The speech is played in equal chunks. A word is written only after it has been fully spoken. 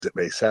it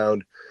may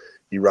sound,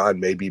 Iran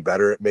may be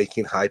better at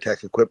making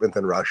high-tech equipment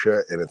than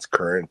Russia in its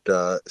current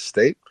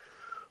state.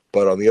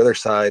 But on the other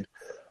side,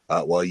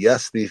 while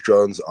yes, these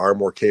drones are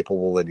more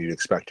capable than you'd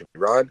expect of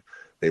Iran,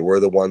 they were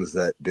the ones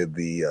that did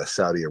the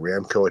Saudi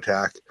Aramco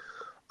attack.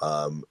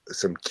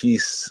 Some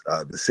keys,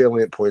 the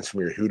salient points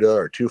from Yehuda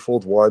are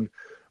twofold. One,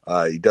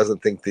 he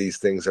doesn't think these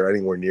things are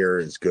anywhere near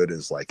as good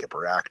as like a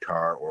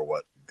Bayraktar or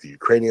what the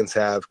Ukrainians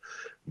have,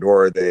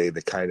 nor are they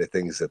the kind of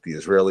things that the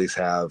Israelis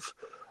have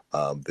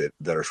that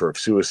are sort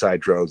of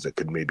suicide drones that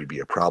could maybe be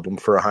a problem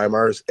for a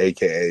HIMARS,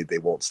 aka they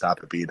won't stop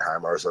at being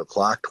HIMARS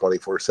o'clock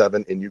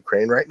 24/7 in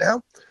Ukraine right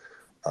now.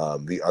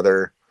 The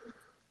other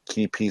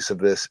key piece of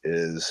this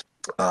is,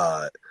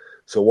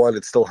 so one,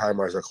 it's still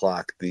HIMARS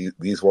o'clock.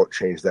 These won't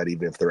change that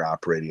even if they're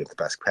operating at the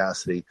best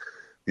capacity.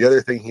 The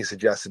other thing he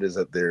suggested is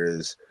that there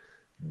is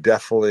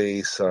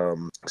definitely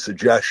some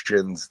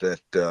suggestions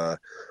that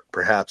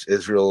perhaps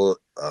Israel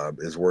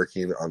is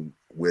working on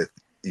with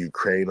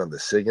Ukraine on the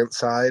SIGINT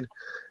side.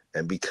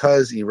 And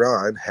because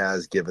Iran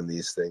has given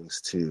these things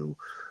to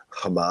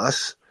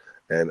Hamas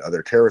and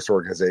other terrorist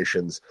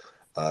organizations,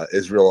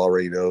 Israel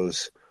already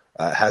knows,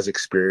 has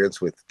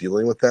experience with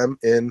dealing with them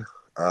in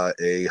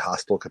a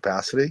hostile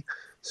capacity.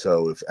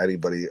 So if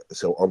anybody,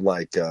 so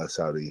unlike the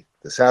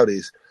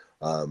Saudis,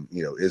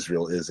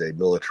 Israel is a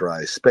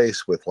militarized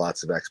space with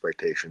lots of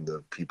expectation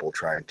of people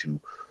trying to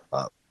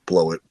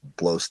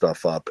blow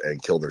stuff up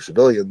and kill their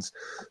civilians.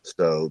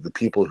 So the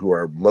people who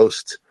are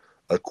most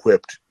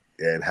equipped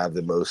and have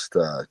the most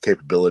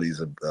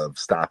capabilities of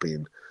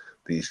stopping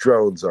these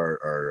drones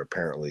are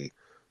apparently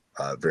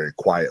very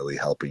quietly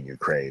helping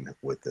Ukraine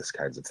with this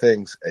kinds of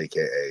things,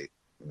 aka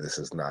this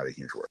is not a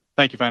huge work.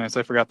 Thank you, Finance.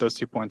 I forgot those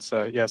 2 points.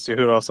 Yes,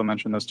 Yehuda also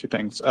mentioned those 2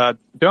 things.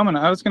 Doman,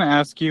 I was going to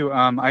ask you,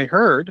 I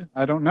heard,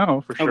 I don't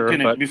know for sure.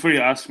 But before you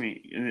ask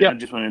me, I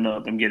just want to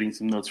know, I'm getting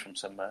some notes from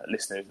some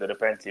listeners that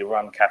apparently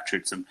Iran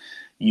captured some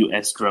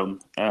US drone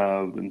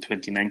in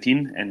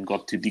 2019 and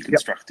got to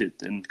deconstruct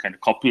it and kind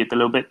of copy it a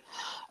little bit.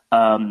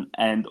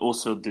 And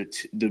also that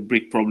the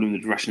big problem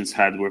that Russians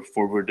had were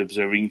forward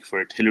observing for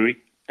artillery.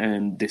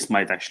 And this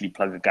might actually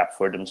plug a gap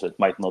for them, so it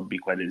might not be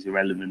quite as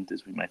irrelevant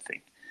as we might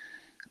think.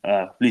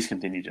 Please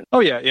continue, John. Oh,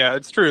 yeah,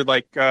 it's true.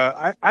 Like,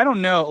 I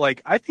don't know.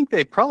 Like, I think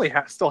they probably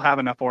still have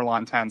enough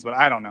Orlan 10s, but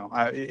I don't know.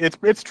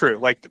 It's true.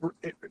 Like,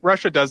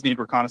 Russia does need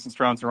reconnaissance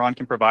drones. Iran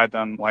can provide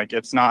them. Like,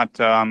 it's not.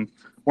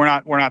 We're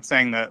not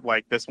saying that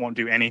like this won't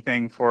do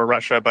anything for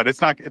Russia, but it's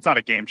not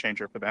a game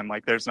changer for them.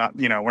 Like, there's not.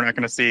 We're not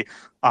going to see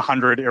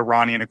 100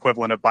 Iranian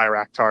equivalent of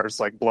Bayraktars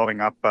like blowing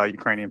up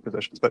Ukrainian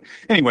positions. But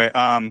anyway,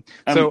 and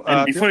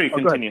before you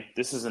continue,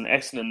 this is an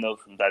excellent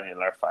note from Daniel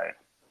Arfire.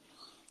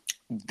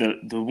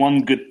 The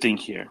one good thing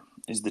here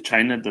is that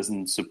China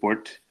doesn't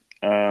support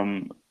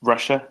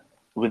Russia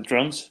with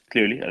drones,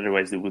 clearly,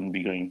 otherwise they wouldn't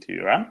be going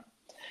to Iran.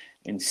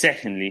 And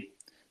secondly,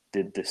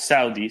 that the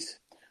Saudis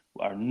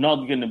are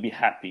not going to be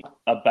happy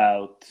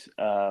about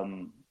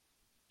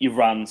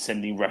Iran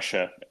sending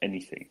Russia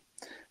anything.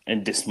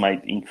 And this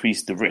might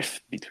increase the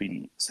rift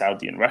between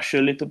Saudi and Russia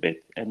a little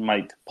bit and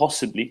might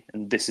possibly,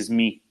 and this is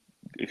me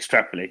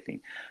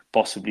extrapolating,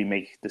 possibly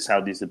make the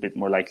Saudis a bit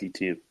more likely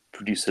to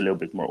produce a little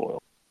bit more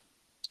oil.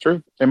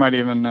 True. They might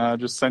even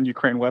just send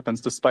Ukraine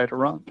weapons to spite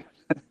Iran.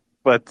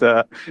 But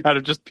out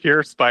of just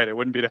pure spite, it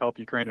wouldn't be to help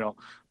Ukraine at all.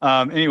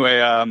 Anyway,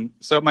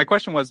 so my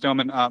question was,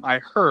 Doman, I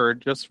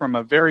heard just from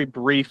a very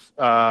brief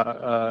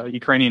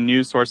Ukrainian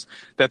news source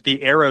that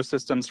the Arrow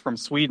systems from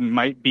Sweden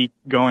might be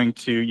going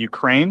to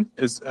Ukraine.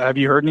 Have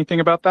you heard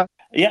anything about that?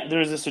 Yeah, there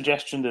is a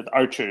suggestion that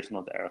Archer is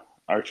not Arrow.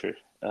 Archer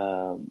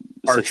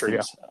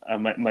systems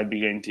might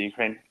be going to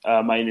Ukraine.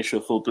 My initial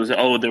thought was,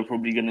 they're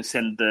probably going to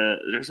send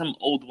there's some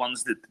old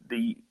ones that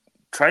they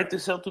tried to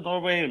sell to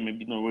Norway, and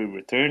maybe Norway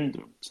returned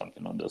or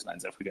something on those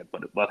lines. I forget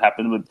what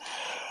happened with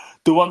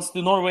the ones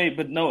to Norway,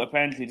 but no,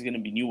 apparently it's going to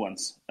be new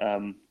ones.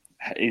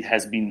 It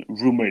has been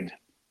rumored.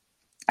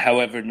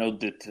 However,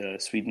 note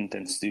that Sweden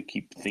tends to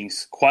keep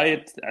things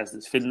quiet, as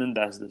does Finland,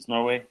 as does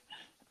Norway,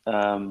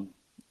 and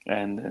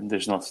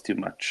there's not too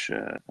much.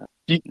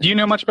 Do you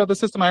know much about the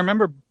system? I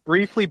remember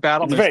briefly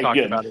Battlenews talked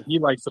about it. He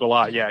likes it a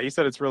lot. Yeah, he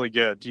said it's really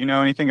good. Do you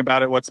know anything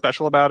about it? What's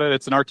special about it?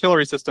 It's an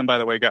artillery system, by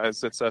the way,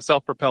 guys. It's a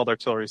self-propelled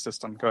artillery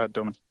system. Go ahead,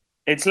 Doman.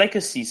 It's like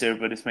a Caesar,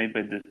 but it's made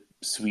by the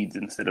Swedes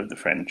instead of the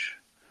French.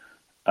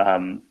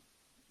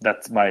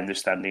 That's my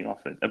understanding of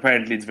it.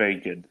 Apparently, it's very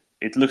good.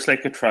 It looks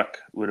like a truck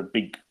with a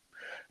big,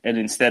 and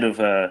instead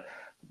of a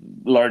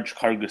large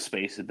cargo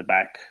space at the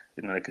back,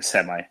 like a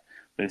semi,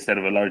 but instead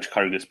of a large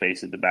cargo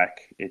space at the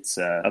back, it's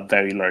a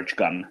very large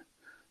gun.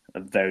 A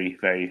very,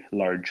 very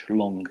large,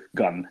 long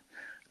gun.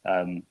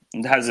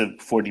 It has a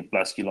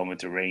 40-plus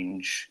kilometer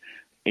range.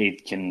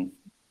 It can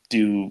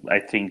do, I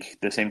think,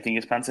 the same thing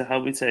as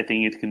Panzerhaubitze. I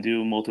think it can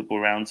do multiple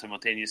rounds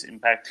simultaneous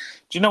impact.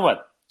 Do you know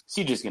what?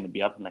 Siege is going to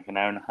be up in like an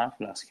hour and a half.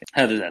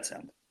 How does that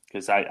sound?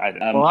 Because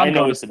I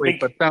know it's a big.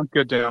 But sounds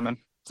good, Doman.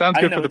 Sounds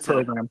good for the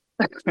program.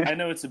 I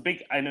know it's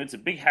a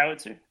big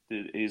howitzer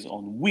that is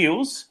on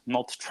wheels,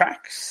 not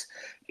tracks.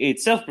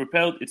 It's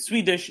self-propelled. It's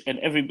Swedish, and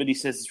everybody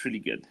says it's really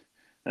good.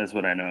 That's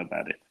what I know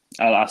about it.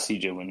 I'll ask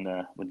CJ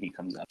when he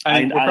comes up. I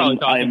think we're probably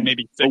talking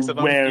maybe 6 of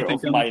them. Aware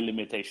of my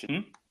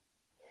limitation.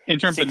 In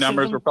terms of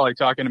numbers, we're probably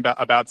talking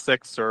about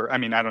 6, or I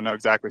mean, I don't know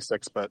exactly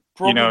 6, but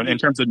probably, in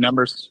terms of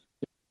numbers.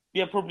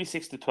 Yeah, probably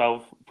 6 to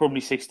 12,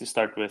 probably 6 to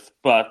start with.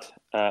 But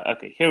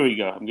okay, here we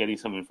go. I'm getting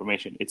some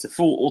information. It's a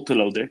full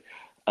autoloader.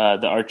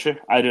 The Archer.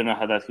 I don't know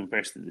how that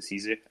compares to the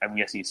Caesar. I'm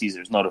guessing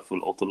Caesar is not a full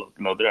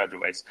autoloader.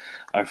 Otherwise,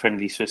 our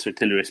friendly Swiss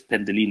artillerist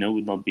Pendelino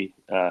would not be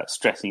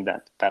stressing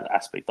that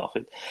aspect of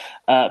it.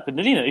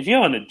 Pendelino, if you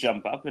want to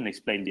jump up and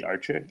explain the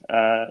Archer,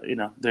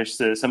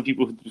 there's some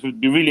people who would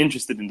be really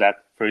interested in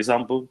that. For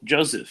example,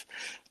 Joseph,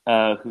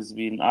 who's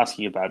been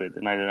asking about it,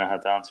 and I don't know how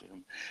to answer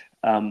him.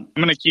 I'm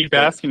going to keep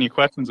asking you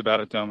questions about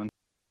it, Doman.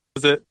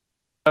 Does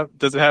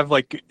it have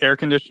like air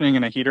conditioning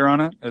and a heater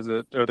on it?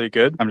 Are they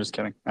good? I'm just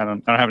kidding. I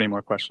don't have any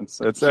more questions.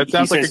 It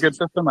sounds like a good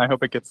system. I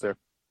hope it gets there.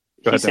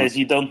 He says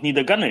you don't need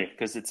a gunner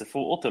because it's a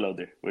full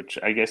autoloader, which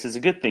I guess is a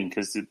good thing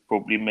because it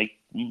probably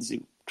means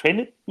you train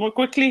it more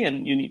quickly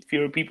and you need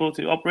fewer people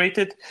to operate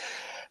it.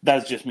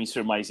 That's just me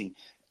surmising.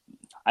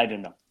 I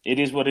don't know. It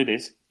is what it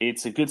is.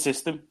 It's a good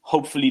system.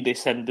 Hopefully they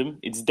send them.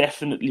 It's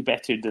definitely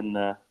better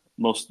than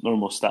most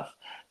normal stuff.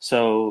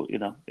 So,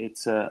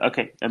 it's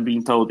okay. I'm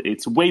being told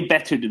it's way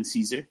better than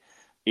Caesar.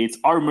 It's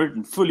armored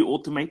and fully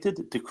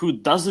automated. The crew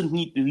doesn't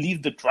need to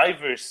leave the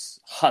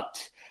driver's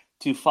hut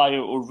to fire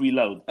or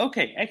reload.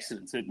 Okay,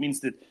 excellent. So it means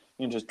that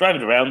you can just drive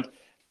it around,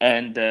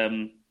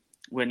 and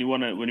when you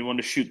want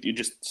to shoot, you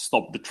just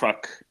stop the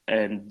truck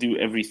and do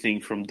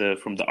everything from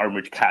the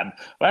armored cab.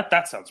 Well,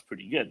 that sounds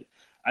pretty good.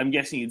 I'm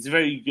guessing it's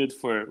very good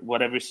for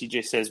whatever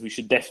CJ says. We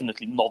should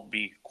definitely not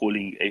be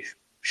calling a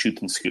shoot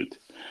and scoot.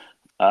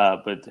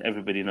 But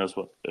everybody knows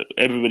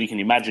everybody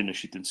can imagine a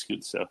shoot and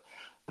scoot. So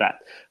that,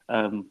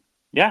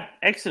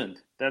 excellent.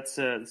 That's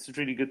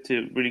really good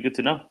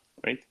to know,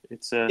 right?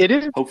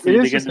 Hopefully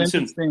they get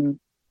them soon.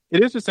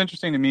 It is just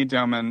interesting to me,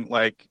 Doman,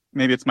 like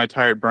maybe it's my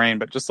tired brain,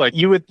 but just like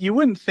you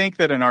wouldn't think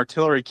that an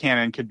artillery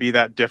cannon could be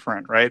that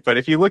different, right? But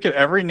if you look at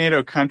every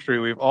NATO country,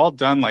 we've all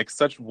done like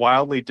such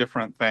wildly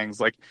different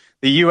things. Like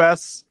the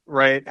US,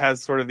 right,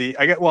 has sort of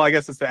I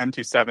guess it's the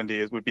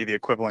M270 would be the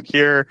equivalent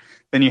here.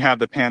 Then you have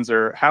the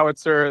Panzer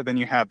howitzer, then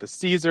you have the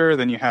Caesar,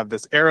 then you have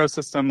this Arrow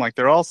system. Like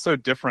they're all so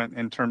different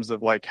in terms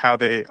of like how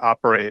they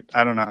operate.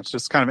 I don't know. It's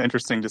just kind of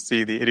interesting to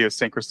see the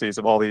idiosyncrasies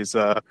of all these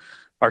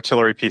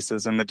artillery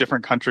pieces and the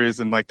different countries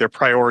and like their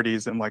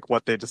priorities and like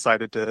what they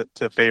decided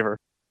to favor.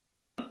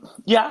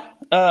 Yeah,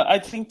 I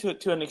think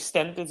to an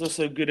extent it's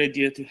also a good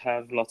idea to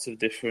have lots of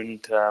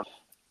different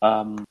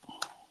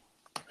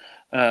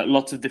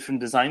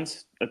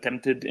designs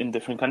attempted in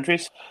different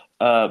countries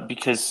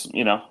because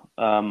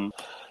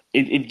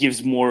it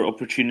gives more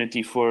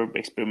opportunity for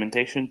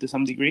experimentation to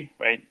some degree,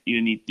 right?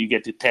 You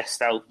get to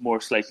test out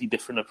more slightly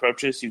different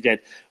approaches. You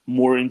get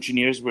more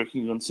engineers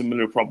working on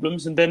similar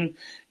problems, and then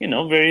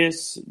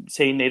various,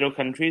 say, NATO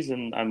countries,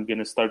 and I'm going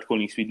to start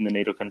calling Sweden a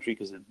NATO country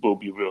because it will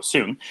be real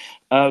soon,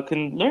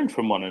 can learn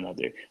from one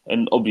another.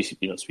 And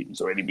obviously,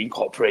 Sweden's already been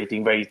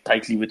cooperating very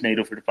tightly with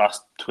NATO for the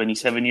past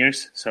 27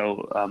 years,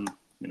 so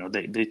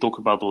they talk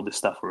about all this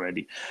stuff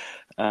already,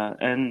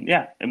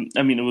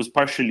 it was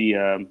partially.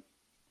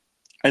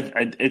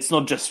 It's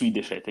not just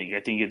Swedish, I think. I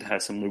think it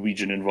has some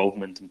Norwegian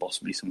involvement and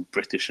possibly some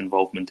British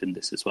involvement in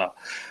this as well.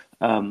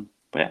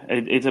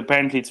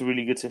 Apparently it's a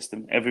really good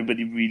system.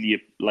 Everybody really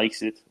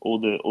likes it. All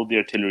the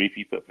artillery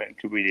people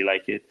apparently really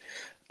like it.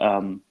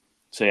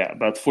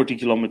 About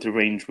 40-kilometer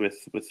range with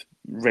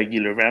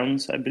regular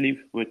rounds, I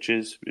believe, which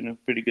is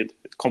pretty good.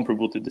 It's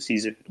comparable to the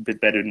Caesar, a bit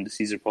better than the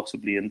Caesar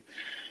possibly, and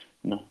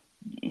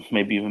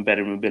maybe even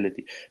better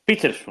mobility.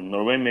 Peter from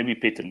Norway, maybe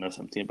Peter knows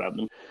something about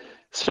them.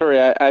 Sorry,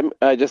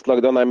 I just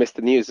logged on. I missed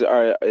the news.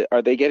 Are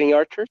they getting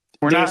Archers?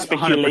 There's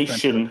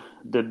speculation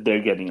that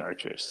they're getting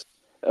Archers.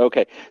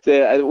 Okay.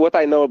 So what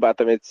I know about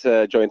them, it's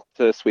a joint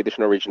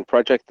Swedish-Norwegian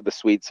project. The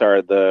Swedes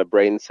are the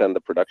brains and the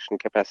production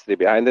capacity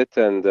behind it,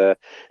 and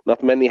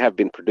not many have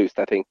been produced.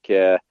 I think.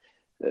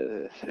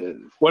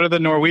 What are the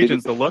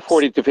Norwegians? The looks?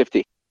 40 to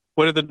 50.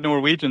 What do the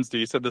Norwegians do?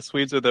 You said the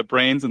Swedes are the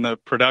brains and the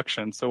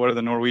production. So what do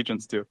the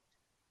Norwegians do?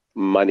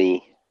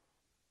 Money.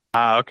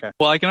 Okay.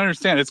 Well, I can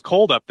understand. It's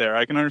cold up there.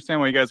 I can understand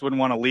why you guys wouldn't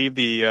want to leave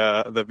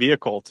the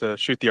vehicle to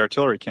shoot the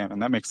artillery cannon.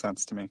 That makes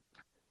sense to me.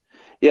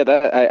 Yeah,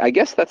 I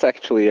guess that's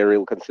actually a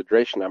real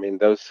consideration. I mean,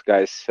 those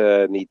guys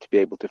need to be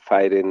able to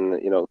fight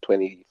in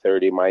 20,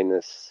 30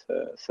 minus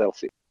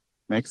Celsius.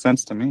 Makes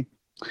sense to me.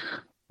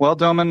 Well,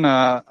 Doman,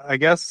 I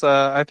guess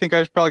I think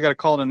I probably got to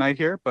call it a night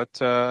here,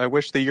 but I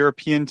wish the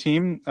European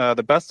team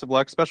the best of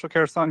luck. Special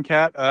Kherson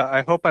Cat.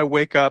 I hope I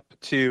wake up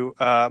to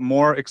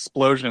more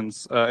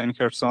explosions in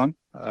Kherson.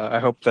 I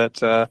hope that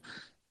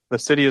the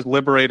city is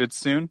liberated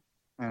soon,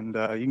 and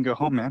you can go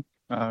home, man.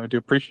 I do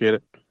appreciate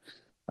it.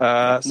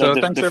 Thanks,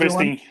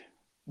 everyone.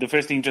 The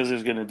first thing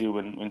Joseph's going to do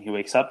when he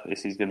wakes up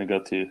is he's going to go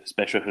to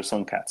Special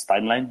Kherson Cat's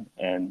timeline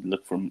and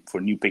look for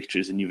new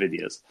pictures and new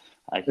videos.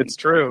 It's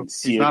true.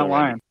 He's not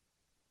lying.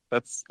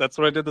 That's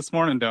what I did this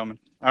morning, Doman.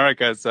 All right,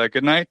 guys.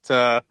 Good night.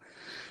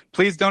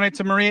 Please donate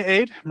to Maria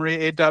Aid,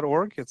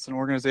 mariaaid.org. It's an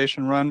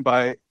organization run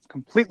by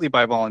completely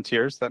by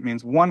volunteers. That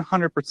means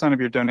 100% of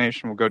your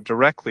donation will go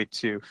directly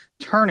to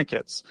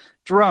tourniquets,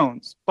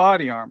 drones,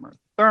 body armor,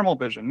 thermal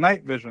vision,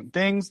 night vision,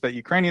 things that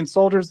Ukrainian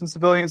soldiers and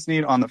civilians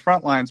need on the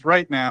front lines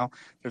right now.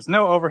 There's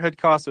no overhead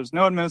costs. There's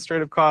no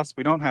administrative costs.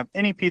 We don't have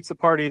any pizza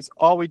parties.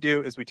 All we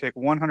do is we take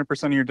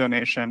 100% of your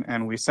donation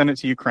and we send it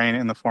to Ukraine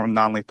in the form of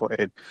non-lethal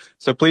aid.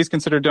 So please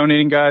consider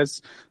donating,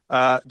 guys.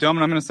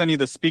 Doman, I'm going to send you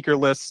the speaker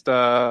list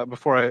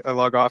before I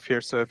log off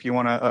here. So if you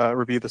want to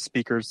review the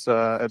speakers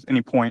at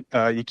any point,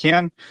 you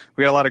can.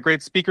 We got a lot of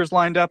great speakers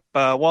lined up.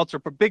 Walter,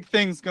 big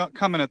things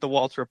coming at the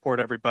Walter Report,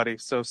 everybody.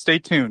 So stay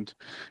tuned.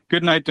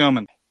 Good night,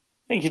 Doman.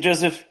 Thank you,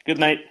 Joseph. Good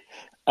night.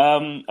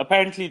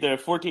 Apparently, there are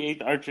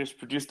 48 archers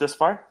produced thus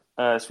far.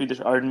 Swedish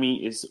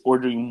Army is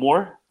ordering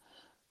more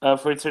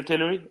for its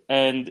artillery,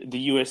 and the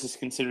US is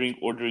considering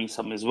ordering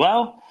some as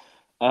well.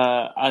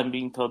 I'm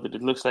being told that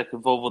it looks like a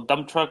Volvo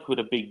dump truck with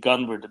a big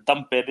gun where the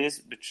dump bed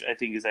is, which I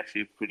think is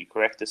actually a pretty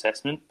correct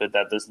assessment, but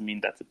that doesn't mean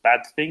that's a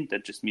bad thing.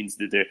 That just means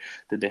that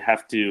they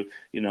have to,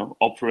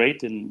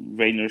 operate in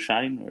rain or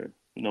shine or,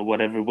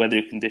 whatever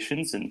weather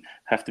conditions, and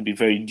have to be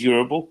very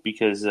durable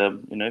because,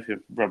 if your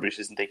rubbish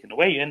isn't taken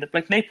away, you end up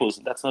like Naples,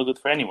 and that's not good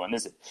for anyone,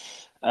 is it?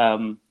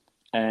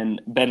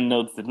 And Ben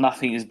notes that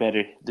nothing is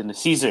better than a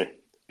Caesar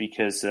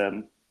because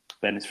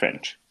Ben is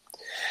French.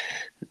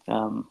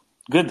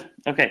 Good.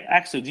 Okay.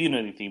 Axel, do you know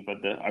anything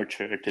about the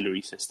Archer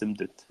artillery system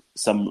that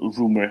some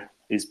rumor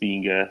is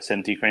being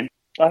sent to Ukraine?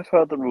 I've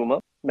heard the rumor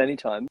many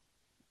times.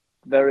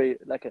 Very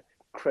like a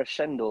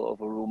crescendo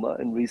of a rumor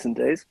in recent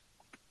days.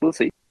 We'll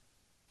see.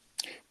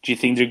 Do you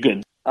think they're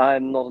good?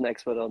 I'm not an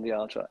expert on the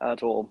Archer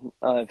at all.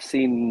 I've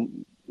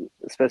seen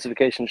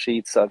specification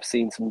sheets. I've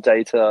seen some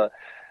data.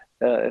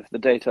 If the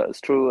data is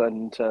true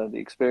and the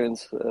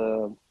experience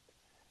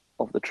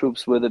of the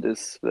troops with it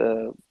is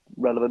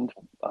relevant,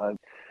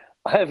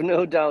 I have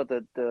no doubt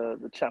that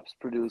the chaps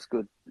produce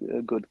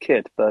good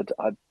kit, but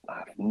I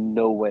have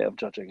no way of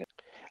judging it.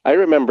 I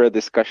remember a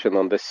discussion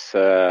on this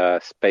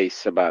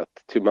space about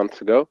 2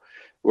 months ago,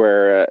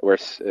 where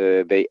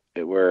they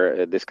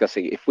were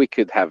discussing if we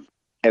could have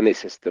any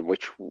system,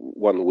 which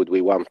one would we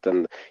want?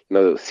 And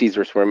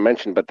Caesars were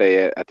mentioned, but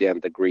they at the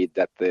end agreed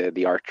that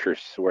the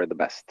Archers were the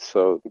best.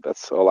 So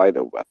that's all I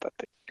know about that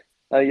thing.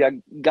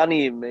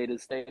 Gunny made a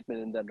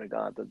statement in that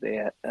regard that they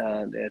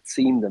had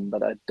seen them,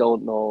 but I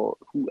don't know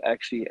who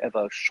actually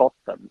ever shot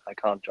them. I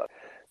can't judge.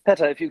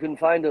 Petter, if you can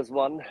find us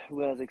one who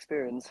has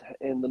experience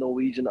in the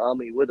Norwegian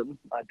army with them,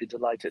 I'd be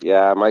delighted.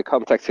 Yeah, my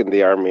contacts in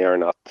the army are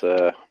not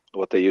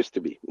what they used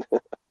to be.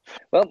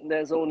 Well,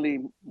 there's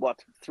only,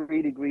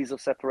 3 degrees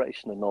of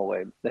separation in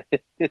Norway.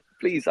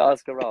 Please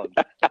ask around.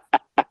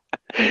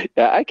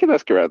 Yeah, I can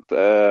ask around.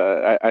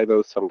 I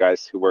know some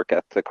guys who work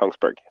at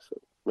Kongsberg, so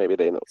maybe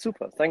they know.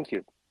 Super, thank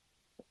you.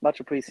 Much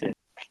appreciated.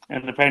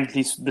 And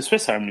apparently the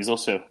Swiss army is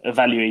also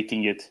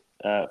evaluating it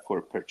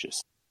for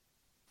purchase.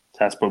 So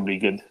that's probably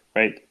good,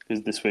 right?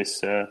 Because the Swiss,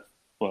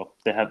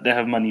 they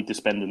have money to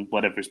spend on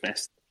whatever's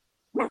best.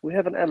 We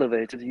have an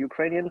elevated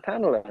Ukrainian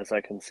panel, as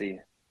I can see.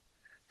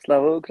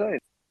 Slava Ukraine.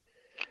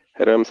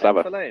 Heroem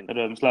Slava.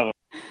 Heroem Slava.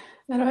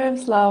 Heroem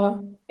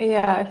Slava.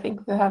 Yeah, I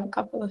think we have a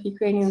couple of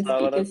Ukrainian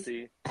Slava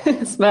speakers.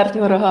 Smert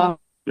ворогам.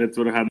 That's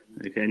what happened.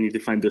 Okay, I need to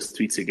find those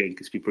tweets again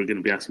because people are going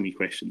to be asking me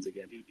questions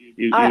again.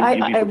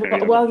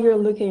 While you're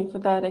looking for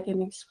that, I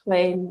can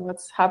explain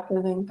what's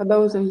happening. For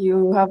those of you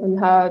who haven't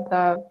heard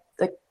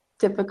the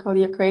typical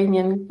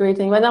Ukrainian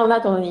greeting, well, no,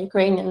 not only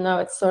Ukrainian, no,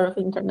 it's sort of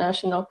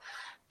international,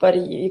 but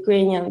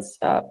Ukrainians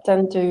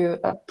tend to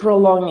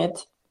prolong it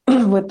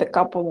with a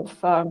couple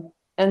of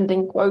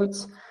ending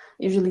quotes.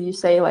 Usually you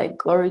say like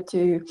glory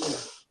to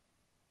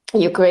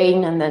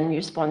Ukraine, and then you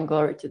respond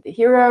glory to the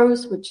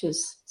heroes, which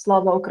is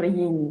Slava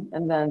Ukraini,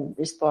 and then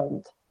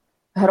respond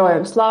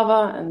Heroem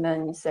Slava, and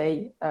then you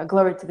say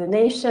glory to the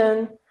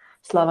nation,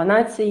 Slava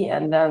Nazi,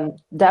 and then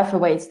death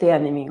awaits the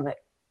enemy,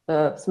 like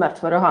Smert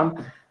ворогам,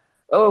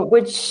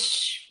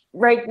 which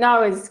right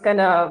now is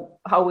kind of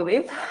how we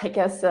live, I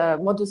guess,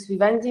 modus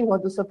vivendi,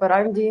 modus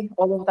operandi,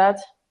 all of that.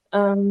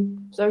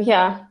 So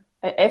yeah,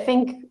 I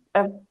think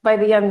by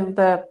the end of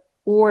the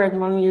war and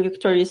when we're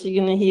victorious,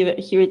 you're going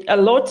to hear it a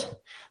lot,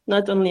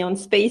 not only on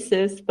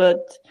spaces, but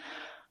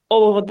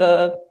all over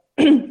the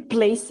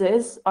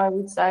places, I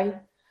would say.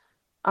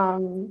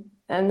 And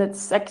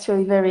it's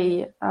actually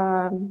very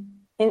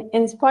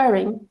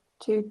inspiring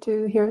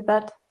to hear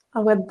that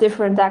with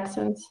different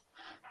accents,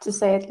 to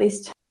say at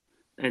least.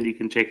 And you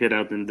can check it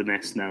out in the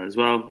Nest now as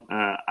well.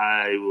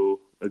 I will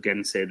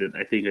again say that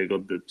I think I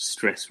got the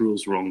stress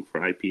rules wrong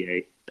for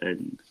IPA,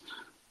 and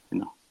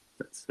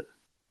that's.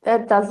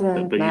 That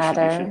doesn't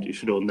matter. You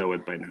should all know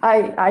it by now.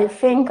 I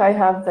think I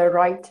have the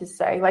right to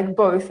say, like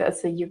both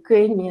as a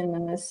Ukrainian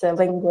and as a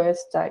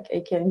linguist, I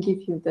can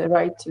give you the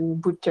right to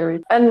butcher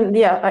it. And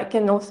yeah, I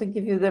can also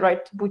give you the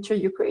right to butcher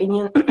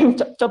Ukrainian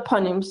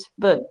toponyms,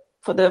 but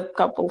for the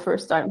couple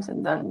first times,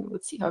 and then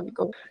let's see how we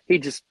go. He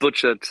just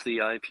butchered the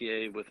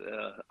IPA with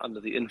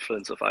under the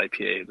influence of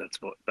IPA.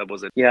 That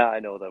was it. Yeah, I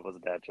know that was a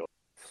bad joke.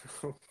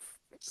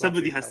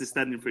 Somebody has to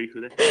stand in for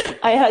you.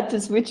 I had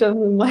to switch off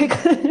the mic.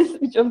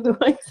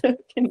 So I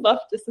can laugh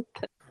just a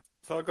bit.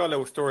 So I got a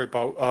little story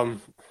about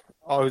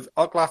I was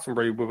at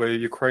Glastonbury with a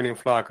Ukrainian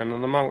flag, and the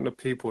amount of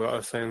people that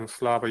are saying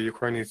Slava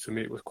Ukrainians to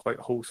me was quite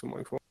wholesome.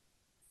 I thought.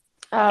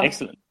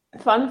 Excellent.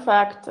 Fun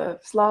fact: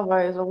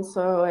 Slava is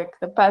also like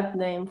the pet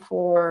name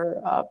for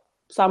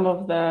some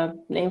of the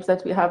names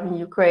that we have in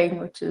Ukraine,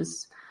 which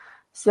is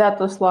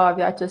Sviatoslav,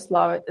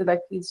 Vyacheslav.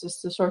 Like it's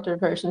just a shorter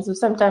version. So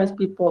sometimes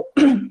people,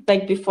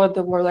 like before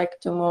the war, like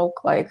to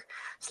mock like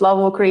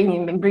Slava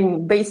Ukrainian and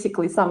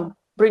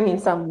bringing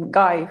some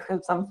guy,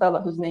 some fella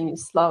whose name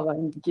is Slava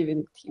and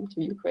giving him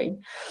to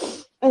Ukraine.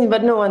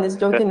 But no one is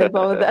joking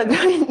about that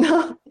right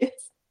now.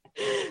 Yes.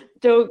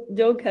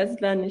 Joke has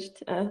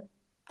vanished,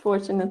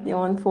 fortunately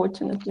or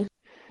unfortunately.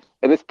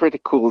 And it's pretty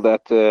cool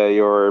that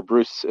your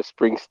Bruce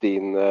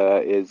Springsteen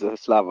is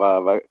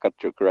Slava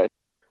Tkachuk, right?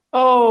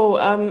 Oh,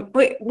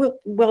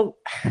 well,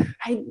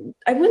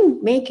 I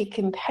wouldn't make a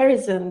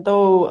comparison,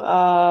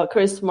 though.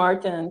 Chris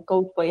Martin and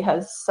Coldplay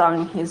has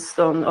sung his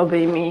song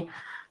 "Obey Me"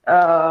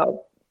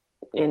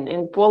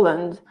 in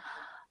Poland,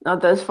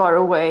 not as far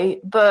away.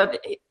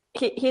 But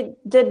he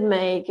did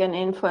make an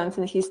influence,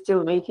 and he's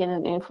still making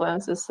an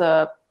influence as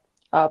a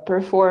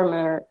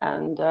performer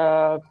and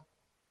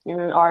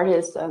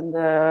artist and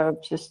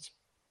just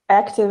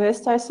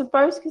activist, I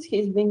suppose, because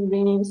he's been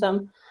bringing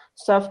some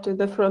stuff to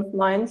the front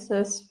lines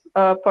as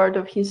part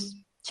of his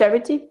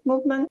charity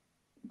movement.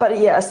 But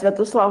yes,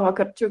 Sviatoslav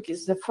Vakarchuk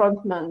is the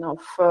frontman of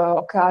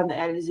Okean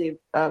Elzy,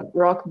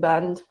 rock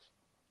band.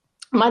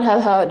 Might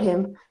have heard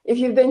him. If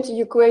you've been to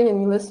Ukraine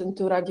and you listen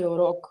to Radio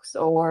Rocks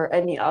or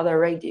any other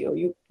radio,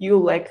 you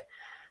like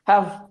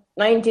have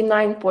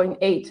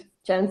 99.8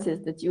 chances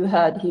that you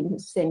heard him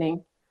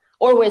singing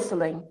or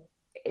whistling.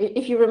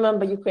 If you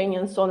remember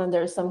Ukrainian song and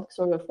there's some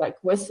sort of like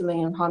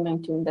whistling and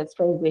humming tune, that's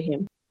probably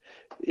him.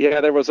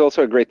 Yeah, there was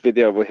also a great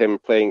video of him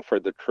playing for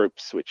the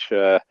troops, which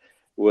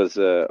was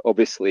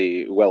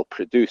obviously well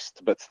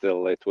produced, but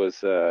still it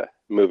was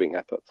moving,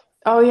 I thought.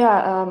 Oh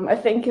yeah, I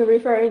think you're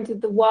referring to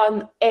the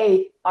one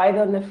A,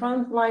 either on the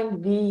front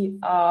line, B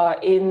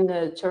in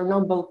the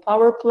Chernobyl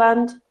power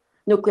plant,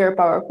 nuclear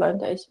power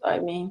plant, I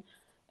mean,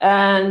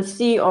 and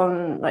C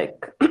on like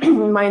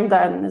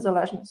Maidan,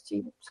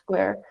 Nezalezhnosti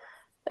Square.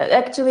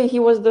 Actually, he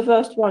was the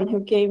first one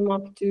who came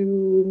up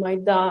to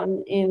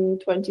Maidan in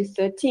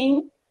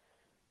 2013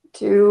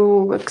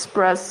 to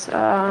express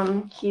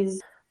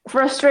his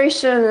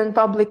frustration and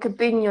public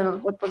opinion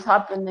of what was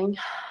happening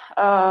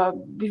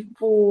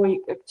before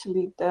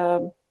actually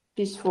the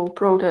peaceful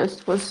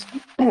protest was,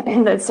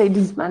 let's say,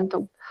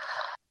 dismantled.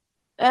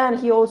 And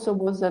he also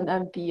was an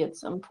MP at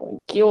some point.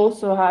 He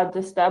also had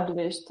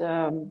established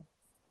a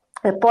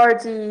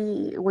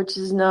party, which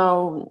is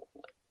now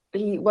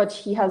what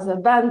he has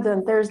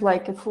abandoned. There's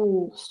like a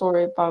full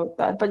story about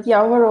that. But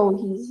yeah, overall,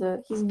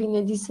 he's been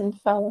a decent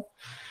fellow.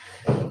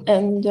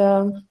 And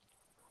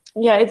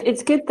yeah,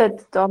 it's good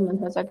that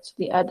Domin has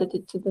actually added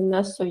it to the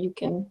nest, so you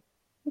can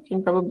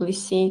probably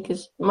see,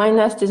 because my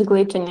nest is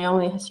glitching. I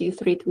only see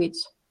 3 tweets,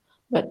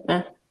 but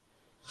yeah,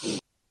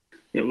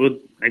 well,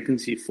 I can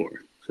see 4,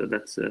 so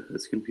that's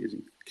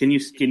confusing. Can you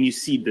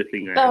see the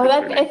thing?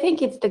 I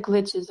think it's the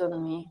glitches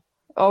on me,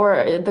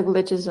 or the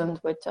glitches on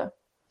Twitter.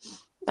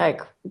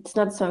 Like it's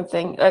not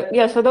something.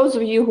 Yeah, for those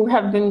of you who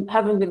haven't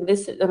been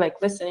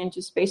listening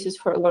to Spaces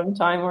for a long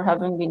time, or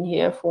haven't been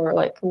here for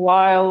like a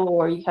while,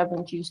 or you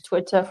haven't used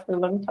Twitter for a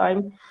long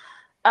time,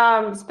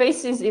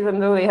 Spaces,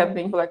 even though they have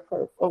been like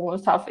for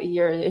almost half a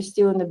year, they're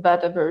still in the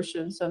beta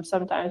version. So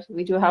sometimes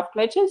we do have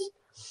glitches.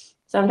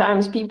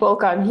 Sometimes people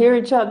can't hear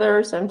each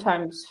other.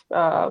 Sometimes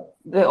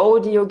the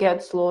audio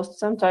gets lost.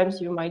 Sometimes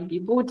you might be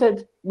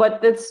booted,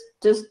 but it's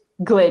just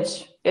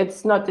glitch.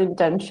 It's not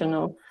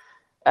intentional.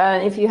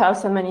 If you have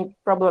some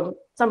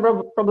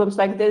problems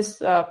like this,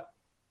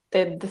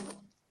 the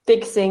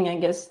fixing, I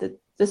guess,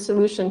 the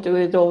solution to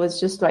it all is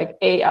just like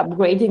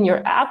upgrading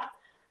your app,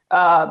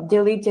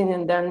 deleting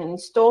and then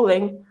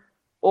installing,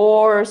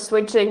 or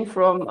switching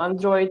from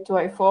Android to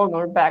iPhone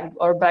or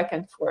back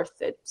and forth.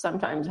 It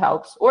sometimes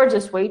helps, or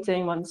just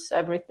waiting once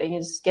everything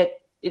it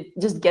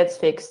just gets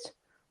fixed.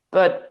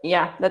 But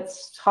yeah,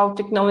 that's how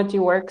technology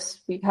works.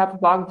 We have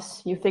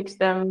bugs, you fix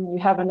them. You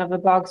have another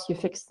bugs, you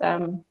fix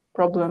them.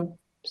 Problem.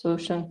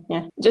 Solution.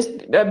 Yeah,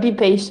 just be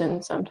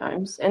patient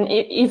sometimes. And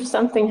if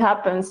something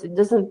happens, it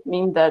doesn't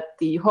mean that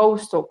the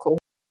host or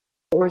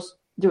co-host is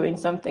doing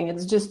something.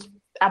 It's just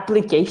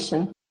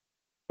application.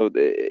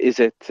 Is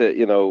it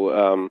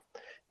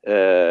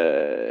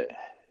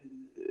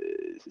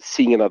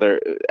seeing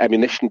another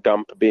ammunition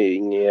dump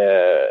being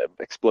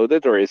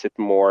exploded, or is it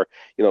more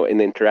in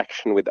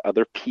interaction with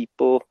other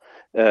people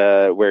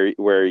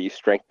where you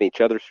strengthen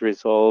each other's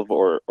resolve,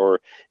 or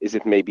is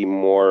it maybe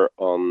more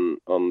on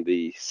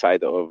the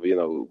side of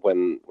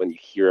when you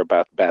hear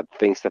about bad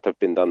things that have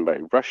been done by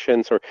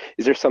Russians, or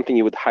is there something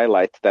you would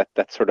highlight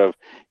that sort of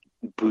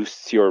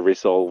boosts your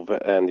resolve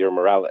and your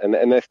morale, and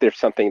if there's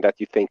something that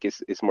you think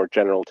is more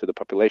general to the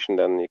population,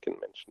 then you can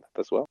mention that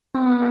as well.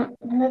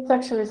 That's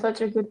actually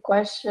such a good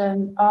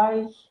question.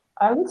 I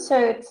I would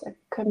say it's a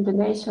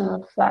combination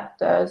of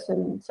factors,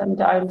 and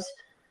sometimes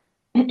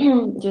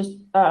just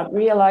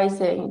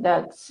realizing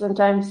that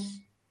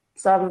sometimes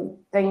some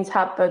things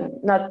happen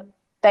not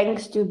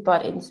thanks to,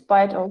 but in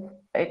spite of,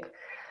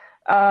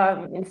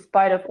 in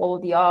spite of all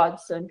the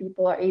odds, and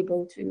people are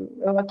able to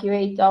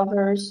evacuate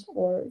others,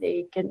 or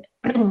they can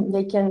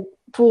they can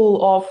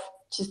pull off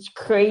just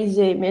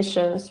crazy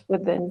missions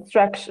with the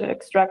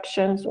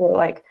extractions, or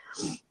like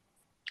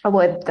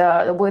with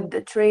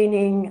the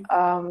training.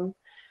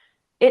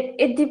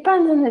 It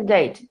depends on the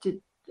date.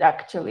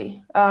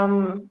 Actually,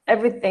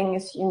 everything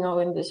is,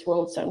 in this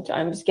world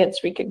sometimes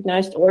gets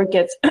recognized or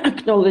gets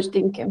acknowledged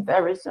in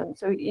comparison.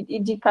 So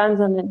it depends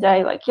on the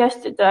day. Like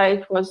yesterday,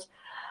 it was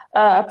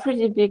a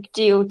pretty big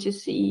deal to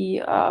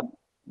see,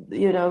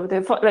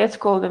 let's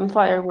call them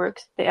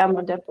fireworks, the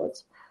ammo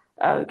depots,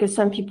 because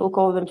some people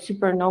call them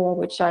supernova,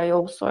 which I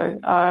also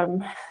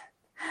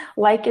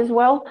like as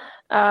well,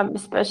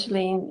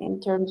 especially in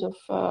terms of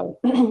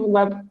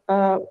Webb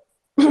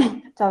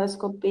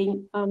telescope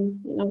being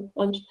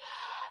launched.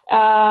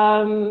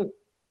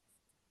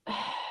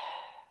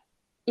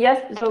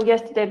 Yes, so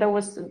yesterday there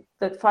was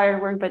that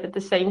firework, but at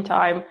the same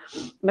time,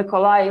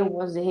 Mykolaiv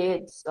was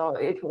hit, so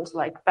it was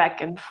like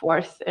back and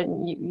forth,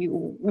 and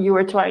you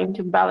were trying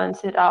to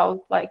balance it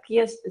out. Like,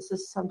 yes, this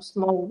is some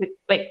small,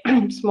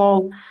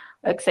 small,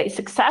 say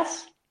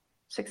success,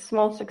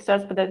 small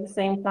success, but at the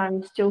same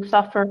time still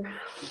suffer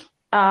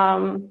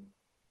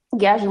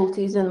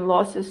casualties and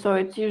losses. So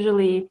it's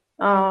usually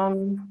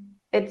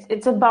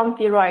it's a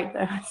bumpy ride,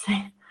 I would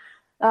say.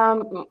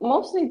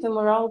 Mostly the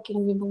morale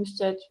can be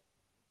boosted.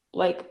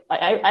 Like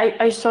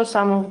I saw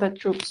some of the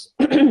troops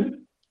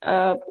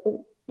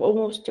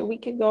almost a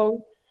week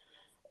ago,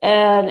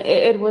 and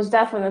it was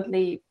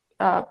definitely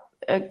a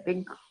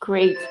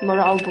great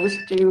morale boost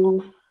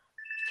to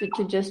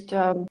just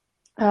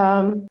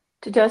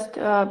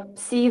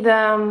see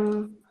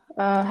them,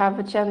 have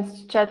a chance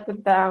to chat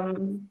with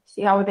them,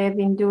 see how they've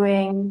been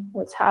doing,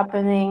 what's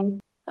happening,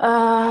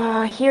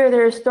 hear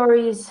their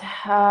stories,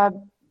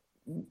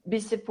 be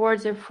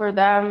supportive for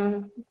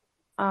them.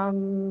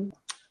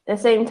 At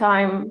the same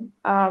time,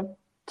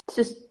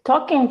 just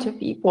talking to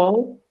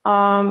people,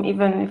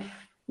 even if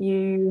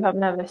you have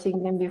never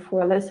seen them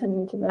before,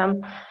 listening to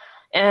them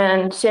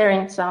and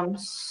sharing some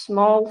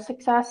small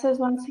successes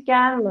once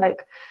again.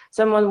 Like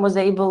someone was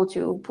able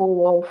to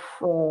pull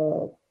off,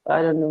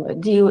 a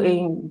deal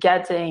in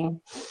getting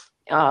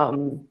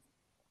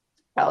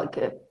like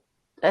a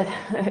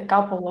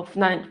couple of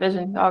night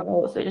vision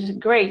goggles, which is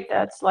great.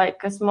 That's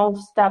like a small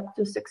step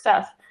to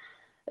success.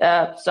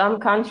 Some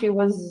country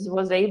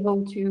was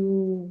able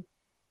to,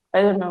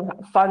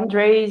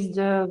 fundraise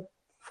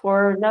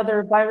for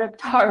another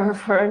Bayraktar or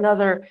for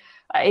another,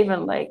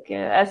 even like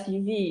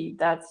SUV.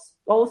 That's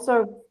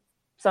also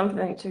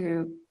something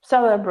to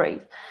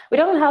celebrate. We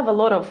don't have a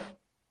lot of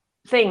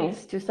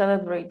things to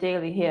celebrate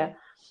daily here,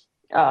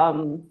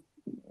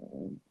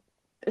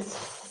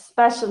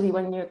 especially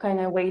when you're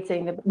kind of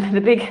waiting the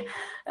big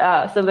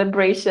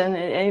celebration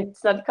and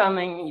it's not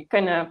coming. You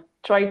kind of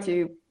try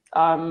to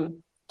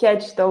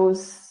catch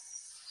those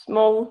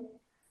small,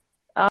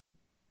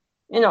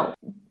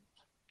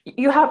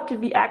 you have to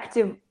be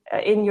active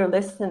in your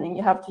listening.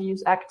 You have to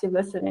use active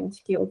listening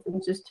skills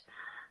and just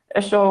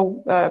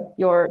show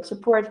your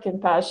support,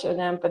 compassion,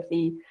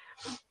 empathy,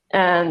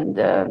 and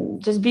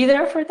just be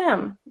there for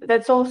them.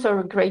 That's also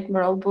a great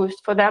morale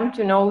boost for them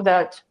to know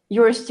that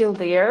you're still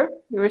there,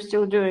 you're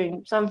still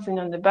doing something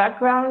on the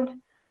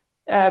background.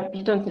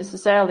 You don't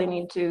necessarily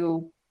need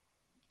to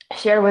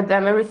share with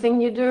them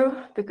everything you do,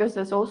 because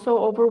that's also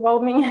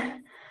overwhelming.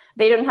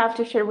 They don't have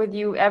to share with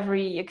you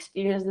every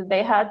experience that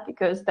they had,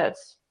 because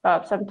that's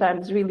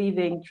sometimes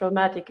reliving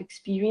traumatic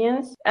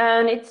experience,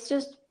 and it's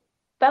just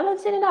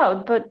balancing it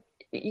out. But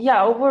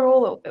yeah,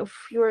 overall, if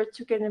we're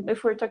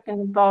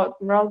talking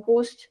about morale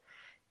boost,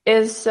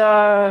 is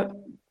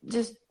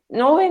just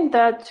knowing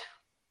that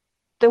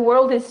the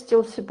world is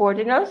still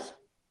supporting us.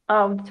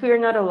 We're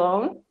not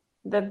alone.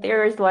 That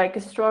there is like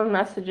strong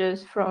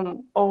messages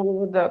from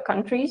all the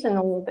countries and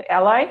all the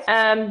allies,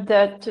 and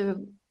that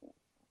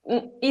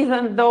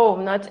even though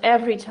not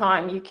every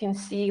time you can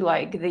see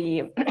like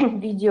the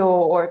video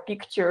or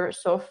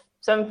pictures of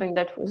something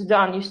that was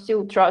done, you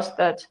still trust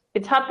that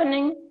it's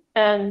happening,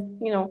 and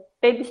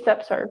baby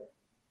steps are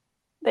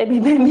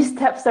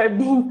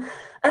being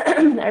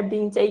are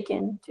being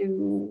taken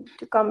to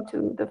come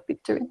to the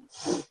victory.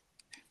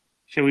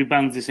 Shall we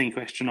bounce the same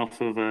question off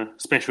of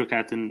Special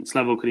Cat and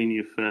Slavo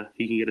Koriniv if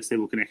he can get a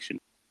stable connection?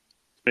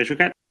 Special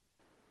Cat?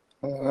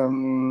 I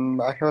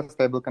have a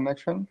stable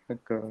connection. It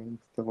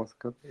was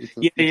good.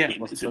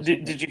 So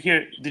did you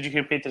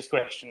hear Peter's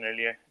question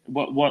earlier?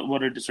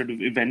 What are the sort of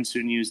events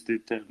or news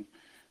that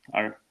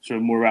are sort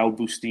of morale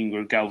boosting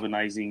or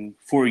galvanizing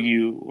for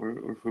you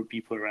or for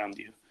people around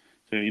you?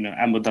 So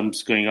ammo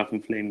dumps going up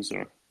in flames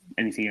or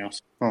anything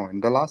else? Oh,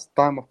 in the last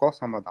time, of course,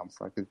 ammo dumps.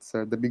 Like it's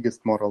the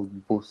biggest moral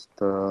boost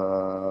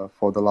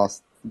for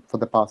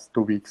the past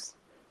 2 weeks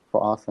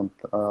for us, and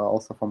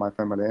also for my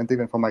family, and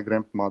even for my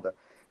grandmother.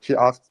 She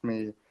asked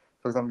me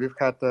For example, we've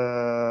had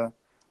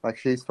like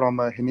she's from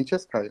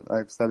Henichesk,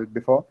 I've said it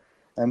before,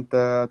 and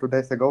 2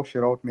 days ago she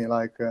wrote me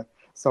like,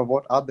 so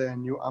what are the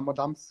new ammo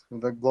dumps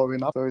like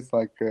blowing up? So it's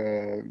like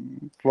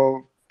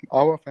for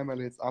our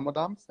family it's ammo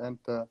dumps, and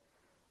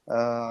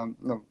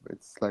no,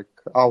 it's like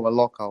our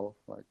local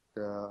like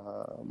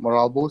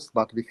morale boost,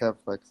 but we have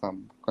like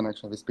some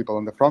connection with people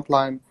on the front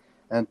line,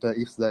 and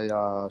if they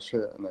are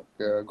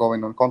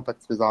going on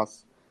contacts with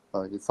us,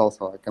 it's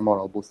also like a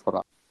morale boost for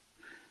us.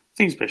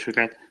 Thanks,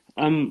 Peshokat.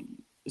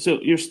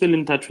 So you're still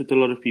in touch with a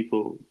lot of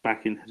people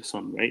back in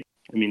Kherson, right?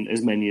 I mean,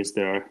 as many as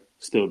there are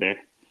still there.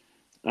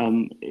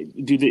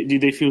 Do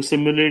they feel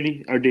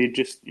similarly? Are they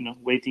just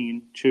waiting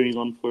and cheering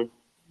on for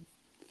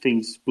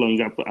things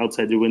blowing up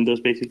outside their windows,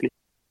 basically?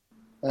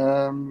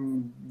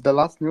 The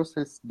last news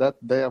is that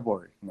they are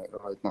worried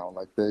right now.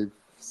 Like they've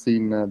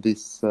seen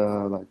this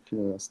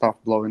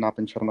stuff blowing up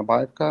in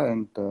Chernobyevka,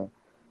 and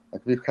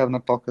like we have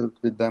not talked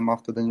with them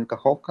after the new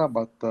Kakhovka,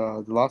 but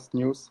the last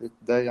news is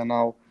they are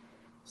now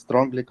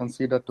strongly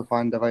considered to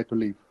find a way to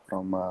leave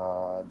from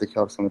the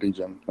Kherson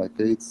region. Like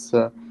it's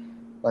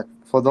like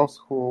for those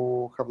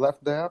who have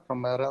left there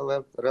from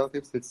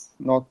relatives, it's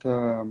not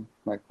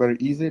like very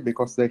easy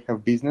because they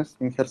have business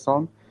in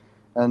Kherson.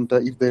 And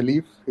if they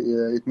leave,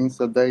 it means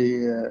that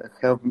they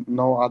have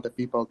no other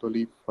people to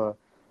leave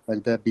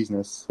like their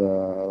business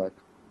like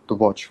to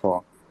watch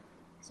for.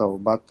 So,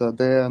 but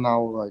they are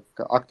now like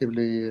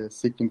actively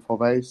seeking for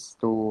ways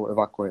to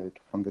evacuate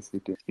from the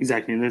city.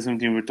 Exactly, and that's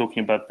something we were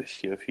talking about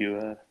with you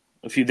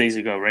a few days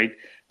ago, right?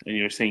 And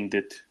you're saying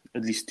that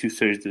at least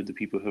 2/3 of the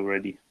people who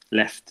already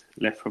left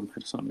from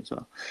Kherson as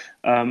well.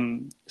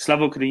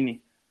 Slava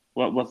Ukraini,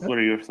 what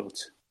are your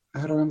thoughts?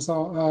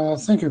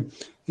 Thank you.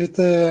 It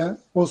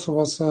also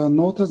was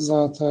noted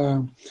that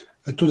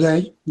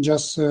today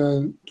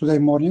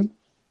morning,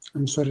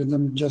 I'm sorry,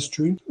 I'm just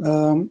chewing,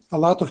 a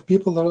lot of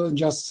people are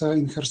just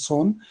in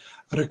Kherson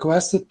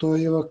requested to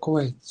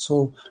evacuate.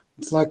 So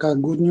it's like a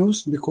good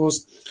news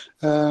because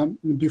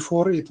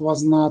before it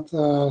was not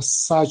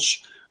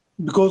such,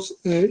 because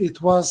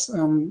it was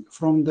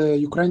from the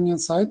Ukrainian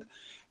side,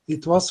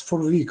 it was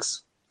for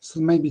weeks. So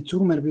maybe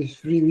 2, maybe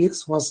 3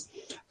 weeks was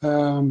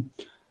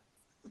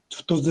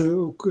to the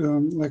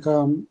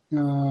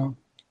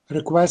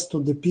request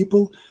to the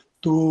people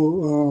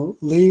to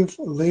leave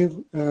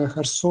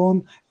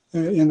Kherson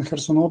in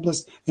Kherson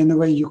Oblast any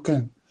way you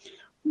can.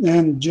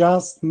 And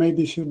just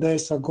maybe a few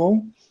days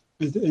ago,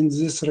 in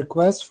this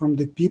request from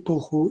the people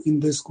who in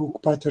these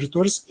occupied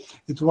territories,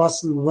 it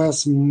was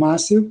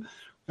massive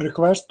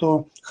request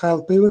to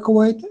help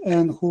evacuate,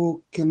 and who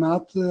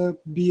cannot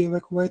be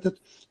evacuated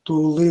to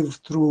live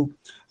through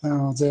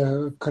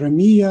the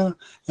Crimea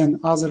and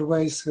other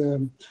ways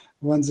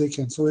when they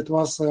can. So it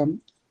was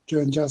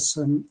just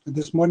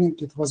this morning,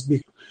 it was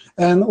big.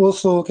 And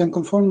also can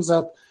confirm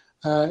that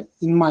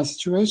in my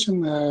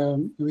situation,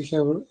 we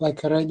have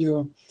like a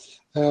radio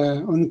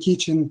on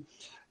kitchen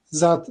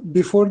that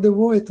before the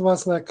war it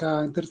was like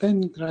an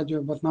entertainment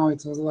radio, but now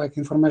it's like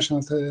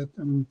informational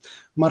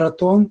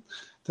marathon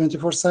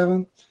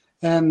 24/7.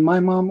 And my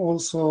mom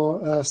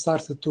also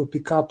started to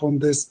pick up on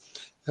this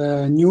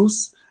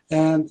news,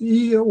 and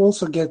he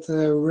also get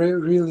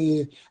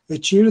really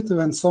cheered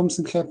when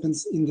something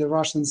happens in the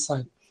Russian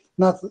side.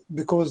 Not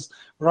because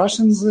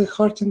Russians are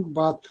hurting,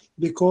 but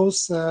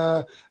because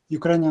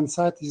Ukrainian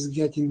side is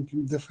getting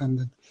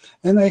defended.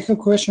 And I have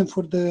a question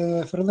for the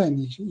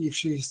Ferleni, if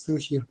she is still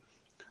here.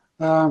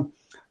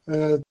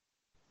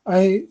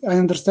 I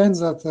understand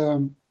that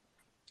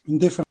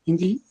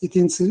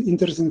it's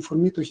interesting for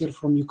me to hear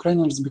from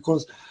Ukrainians,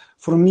 because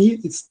for me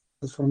it's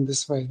from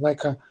this way.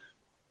 Like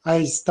I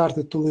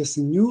started to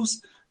listen news,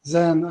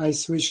 then I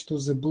switched to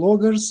the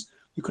bloggers,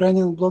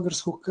 Ukrainian bloggers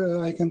who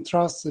I can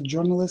trust, the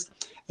journalists,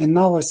 and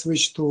now I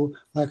switched to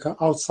like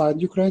outside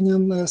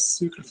Ukrainian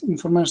secret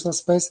information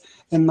space,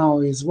 and now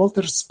is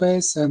Walter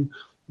space and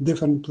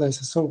different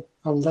places. So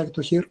I would like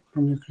to hear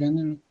from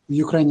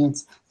Ukrainians.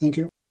 Thank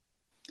you.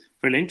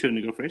 Verlaine, do you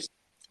want to go first?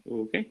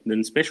 Okay, then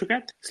Special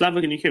Cat. Slava,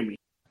 can you hear me?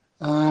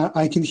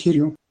 I can hear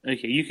you.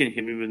 Okay, you can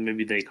hear me, but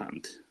maybe they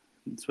can't.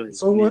 That's why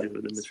so neither of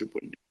them is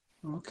reporting.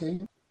 Okay.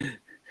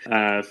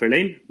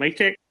 Verlaine, mic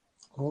check.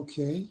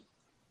 Okay.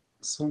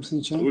 Something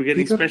changed. We're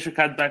getting Peter? Special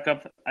Cat back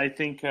up. I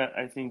think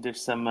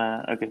there's some.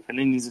 Okay,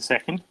 Verlaine needs a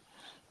second.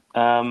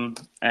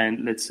 And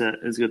let's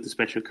go to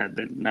Special Cat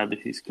then. Now that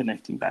he's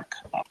connecting back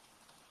up.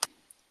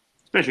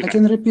 Special Cat.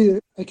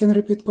 I can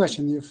repeat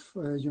question if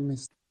you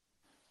missed.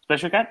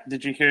 Special Cat,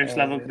 did you hear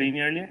Slava Ukraini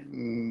earlier?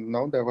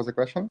 No, there was a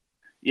question.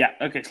 Yeah.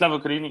 Okay, Slava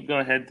Ukraini, go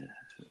ahead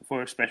for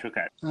Special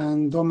Cat.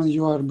 And Domen,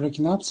 you are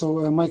breaking up. So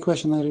my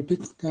question, I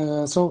repeat.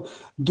 So,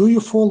 do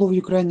you follow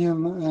Ukrainian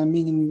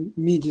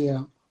media,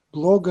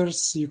 bloggers,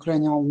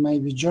 Ukrainian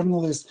maybe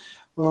journalists,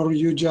 or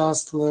you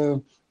just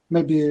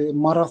maybe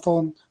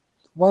marathon?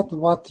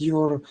 What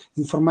your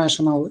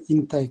informational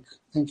intake?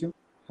 Thank you.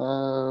 I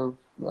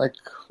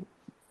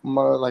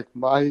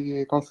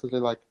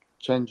constantly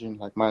changing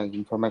my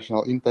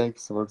informational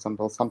intakes. For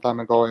example, some time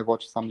ago I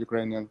watched some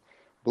Ukrainian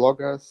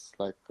bloggers.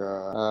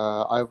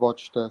 I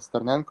watched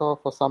Sternenko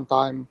for some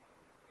time.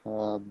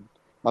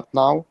 But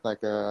now,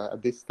 like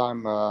at this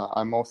time,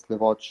 I mostly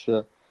watch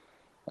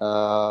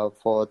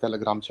for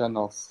Telegram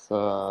channels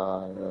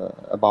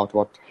about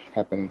what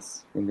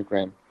happens in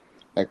Ukraine,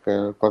 like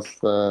because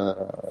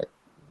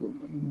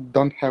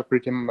don't have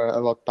pretty a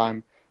lot of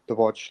time to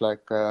watch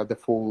like the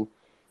full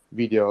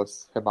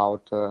videos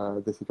about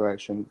the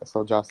situation.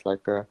 So just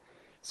like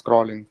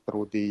scrolling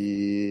through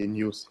the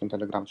news in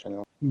Telegram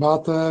channel.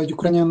 But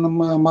Ukrainian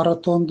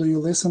marathon, do you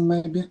listen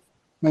maybe?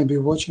 Maybe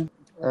watching?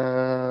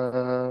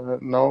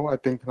 No, I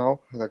think no.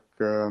 Like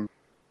I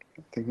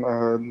think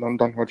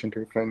don't watch into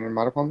Ukrainian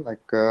marathon.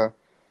 Like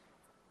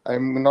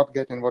I'm not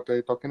getting what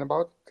they're talking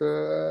about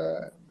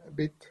a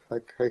bit.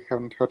 Like I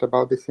haven't heard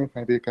about this thing.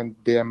 Maybe you can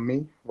DM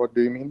me. What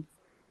do you mean?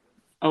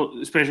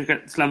 Oh,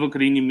 Slava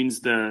Ukraini means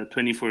the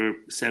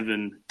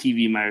 24/7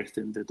 TV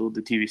marathon that all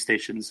the TV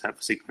stations have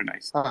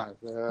synchronized.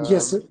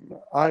 Yes,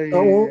 I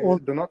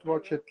do not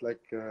watch it.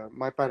 Like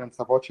my parents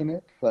are watching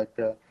it. Like,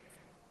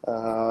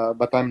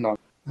 but I'm not.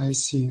 I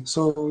see.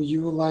 So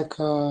you like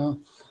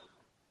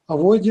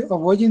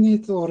avoiding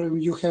it, or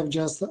you have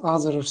just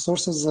other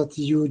sources that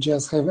you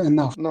just have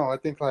enough? No, I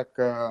think like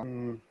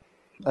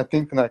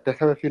I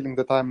have a feeling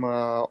that I'm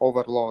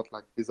overload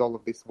like with all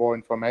of this war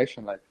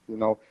information. Like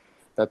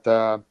that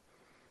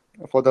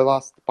for the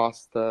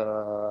past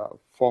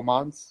 4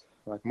 months,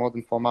 like more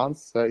than 4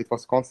 months, it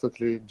was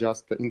constantly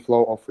just the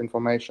inflow of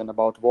information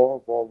about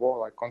war,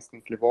 like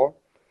constantly war,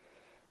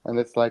 and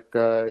it's like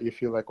you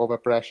feel like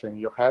overpressure in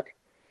your head,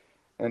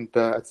 and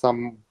at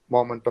some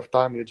moment of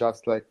time you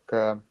just like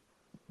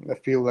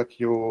feel like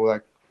you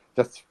like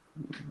just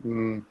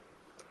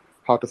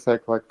how to say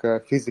like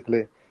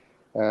physically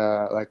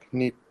like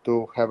need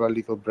to have a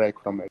little break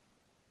from it.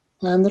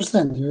 I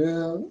understand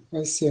you.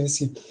 I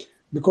see.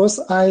 Because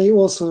I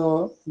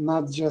also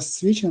not just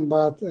switching,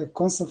 but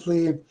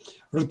constantly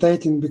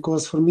rotating.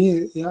 Because for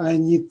me, I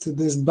need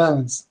this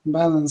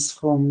balance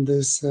from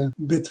this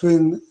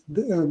between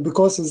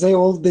because they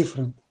all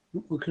different.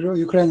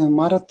 Ukrainian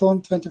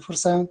marathon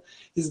 24/7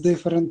 is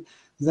different.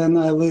 Then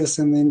I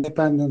listen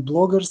independent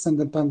bloggers,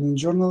 independent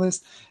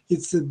journalists.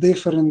 It's a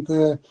different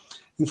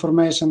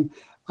information.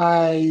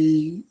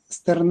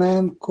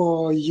 Sternenko,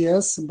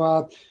 yes,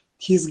 but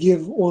he's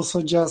give also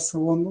just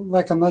one,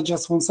 like not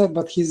just one side,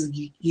 but he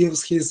gives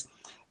his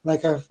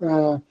like a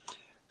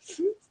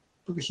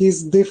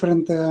his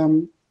different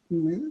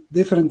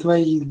way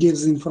he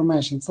gives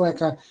information. It's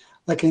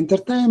like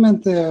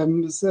entertainment,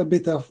 a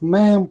bit of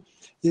meme.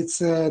 It's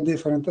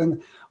different,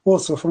 and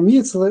also for me,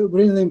 it's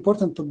really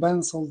important to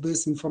balance all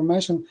this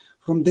information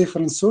from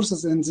different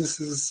sources, and this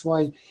is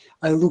why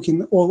I look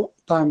in all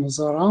times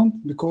around,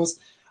 because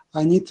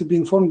I need to be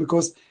informed,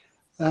 because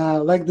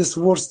like this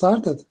war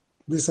started,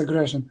 this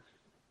aggression,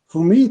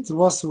 for me it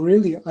was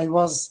really, I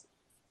was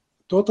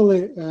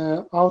totally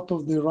out of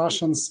the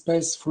Russian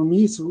space. For me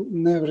it's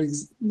never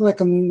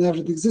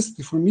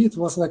existed. For me it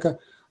was like a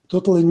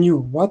totally new.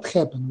 What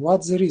happened?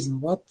 What's the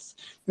reason?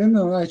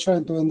 I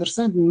tried to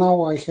understand. Now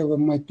I have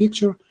my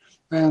picture.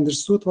 I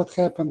understood what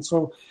happened. So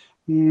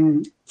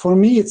for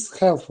me it's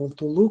helpful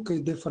to look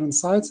at different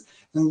sides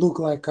and look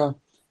like on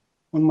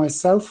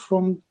myself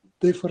from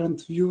different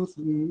views,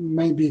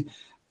 maybe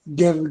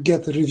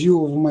get a review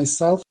of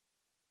myself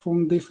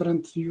from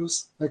different views,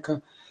 like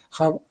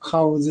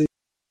how the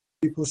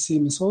people see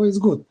me. So it's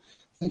good.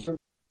 Thank you.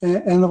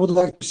 And I would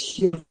like to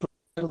hear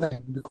from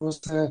them, because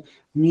I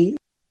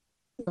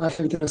have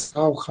interest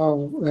how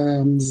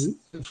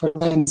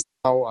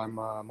now I'm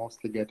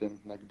mostly getting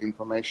like the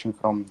information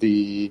from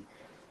the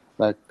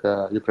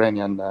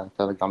Ukrainian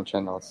Telegram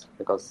channels,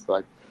 because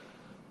like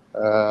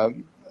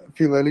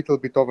feel a little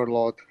bit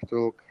overload to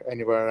look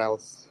anywhere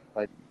else,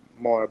 like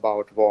more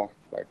about war,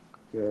 like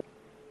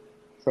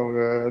so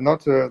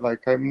not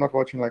like I'm not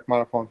watching like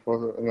marathon for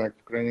like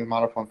Ukrainian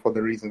marathon for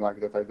the reason like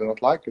that I do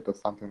not like it or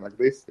something like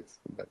this.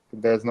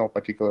 There's no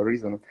particular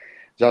reason,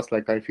 just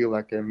like I feel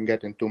like I'm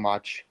getting too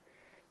much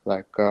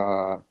like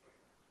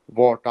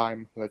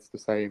wartime, let's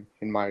say,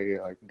 in my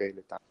like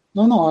daily time.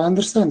 No, I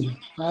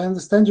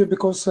understand you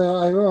because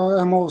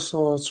I'm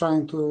also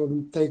trying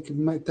to take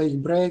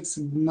breaks,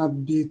 not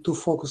be too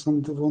focused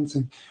on the one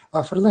thing.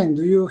 Ferlane,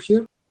 do you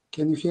hear?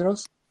 Can you hear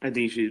us? I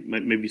think she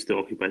maybe still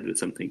occupied with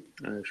something.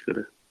 She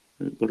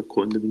got a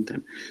call in the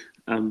meantime.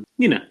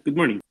 Nina, good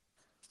morning.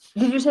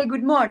 Did you say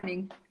good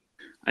morning?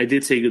 I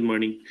did say good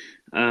morning.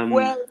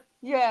 Well,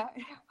 yeah.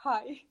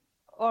 Hi.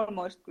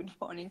 Almost good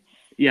morning.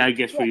 Yeah, I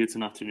guess for you it's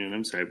an afternoon.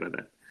 I'm sorry about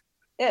that.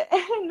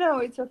 No,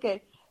 it's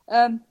okay.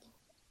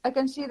 I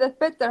can see that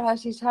Petter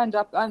has his hand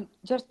up. I'm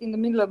just in the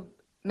middle of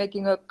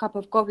making a cup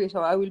of coffee, so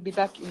I will be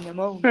back in a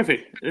moment.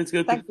 Perfect. Let's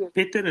go to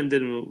Petter, and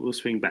then we'll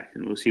swing back,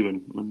 and we'll see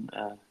when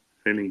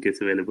Ferlane gets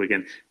available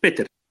again.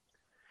 Petter.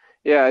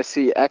 Yeah, I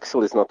see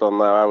Axel is not on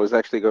now. I was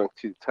actually going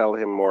to tell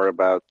him more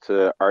about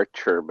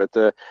Archer, but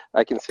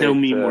I can say... Tell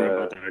me more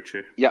about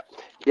Archer.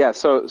 Yeah.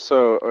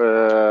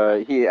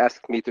 So he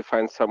asked me to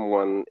find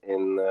someone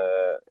in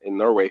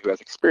Norway who has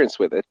experience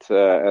with it,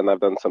 and I've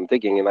done some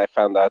digging, and I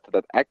found out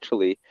that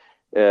actually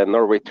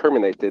Norway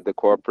terminated the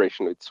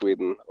cooperation with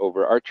Sweden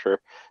over Archer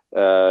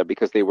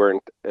because they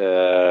weren't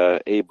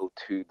able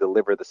to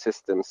deliver the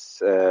systems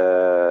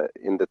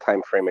in the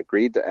time frame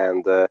agreed,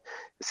 and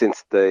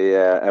since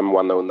the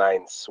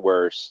M109s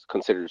were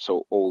considered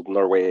so old,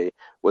 Norway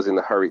was in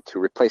a hurry to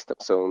replace them.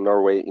 So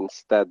Norway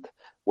instead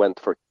went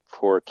for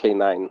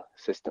K9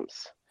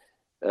 systems.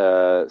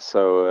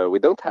 So we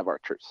don't have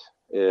Archers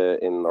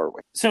in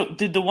Norway. So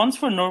did the ones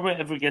for Norway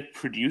ever get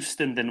produced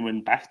and then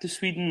went back to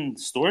Sweden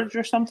storage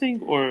or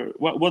something, or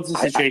what's the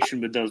situation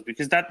with those?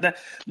 Because that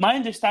my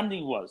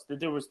understanding was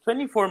that there was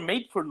 24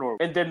 made for Norway,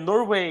 and then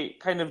Norway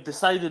kind of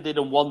decided they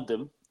don't want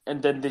them,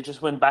 and then they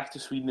just went back to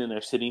Sweden and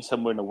are sitting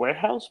somewhere in a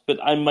warehouse. But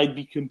I might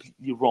be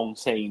completely wrong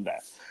saying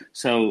that.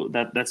 So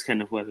that's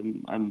kind of what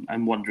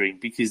I'm wondering,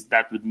 because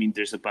that would mean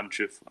there's a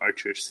bunch of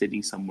Archers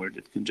sitting somewhere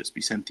that can just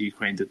be sent to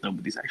Ukraine that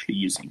nobody's actually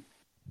using.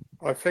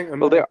 I think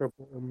America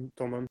bought them,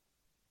 Doman.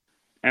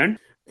 Aaron?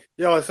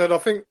 Yeah, I said I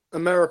think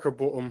America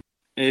bought them.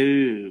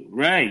 Oh,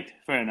 right.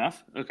 Fair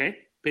enough. Okay.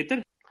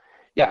 Peter?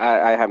 Yeah,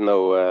 I have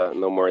no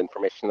more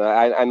information.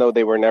 I know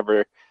they were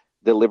never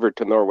delivered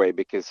to Norway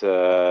because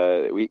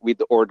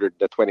we'd ordered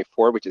the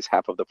 24, which is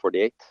half of the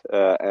 48,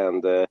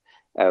 and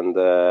then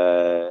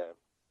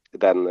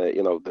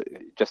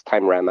just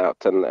time ran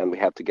out, and we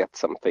had to get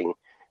something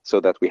so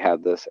that we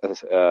had this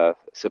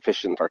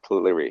sufficient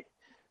artillery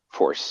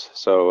force.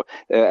 So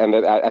and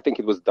I think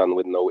it was done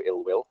with no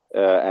ill will,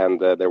 and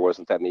there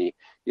wasn't any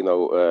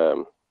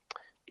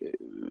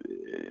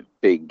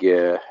big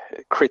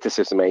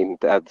criticism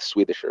aimed at the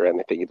Swedish or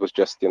anything. It was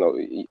just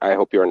I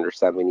hope you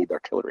understand we need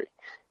artillery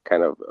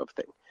kind of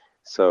thing.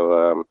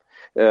 So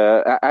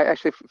I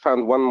actually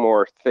found one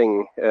more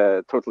thing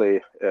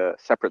totally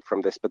separate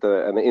from this, but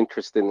an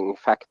interesting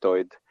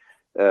factoid,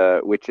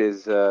 which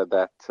is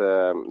that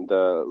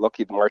the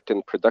Lockheed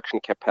Martin production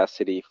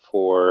capacity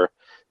for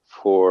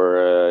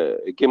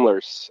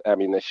Gimler's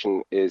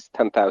ammunition is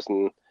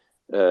 10,000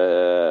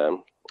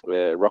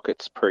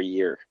 rockets per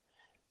year.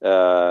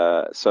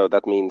 So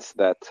that means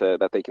that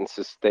they can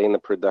sustain a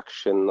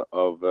production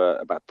of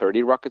about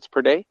 30 rockets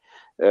per day,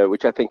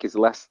 which I think is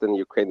less than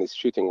Ukraine is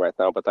shooting right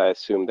now. But I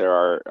assume there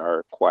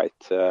are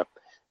quite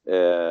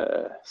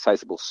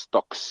sizable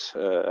stocks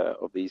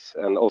of these,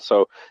 and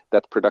also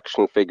that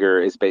production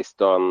figure is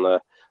based on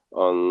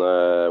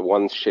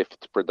one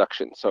shift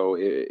production. So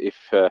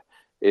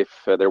if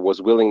there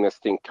was willingness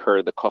to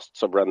incur the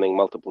costs of running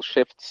multiple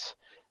shifts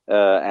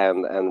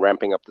and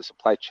ramping up the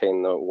supply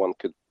chain, one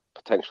could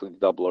potentially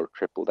double or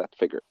triple that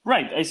figure.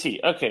 Right, I see.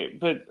 Okay,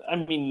 but I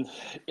mean,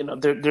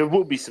 there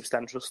will be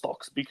substantial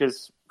stocks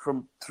because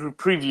through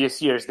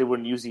previous years they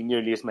weren't using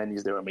nearly as many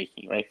as they were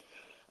making, right?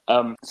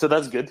 So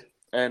that's good,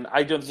 and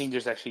I don't think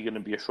there's actually going to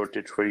be a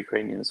shortage for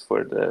Ukrainians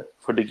for the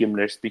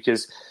Gimlers,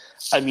 because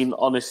I mean,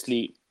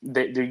 honestly,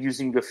 they're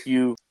using a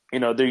few,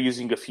 they're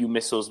using a few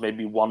missiles,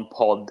 maybe one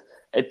pod,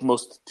 at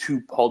most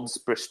 2 pods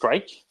per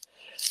strike.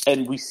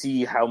 And we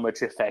see how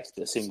much effect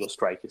a single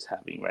strike is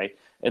having, right?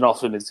 And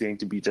often it's going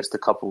to be just a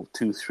couple,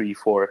 2, 3,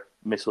 4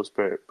 missiles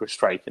per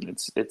strike, and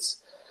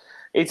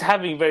it's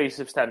having very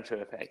substantial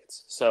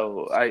effects.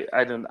 So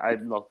I'm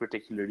not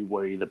particularly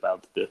worried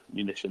about the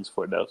munitions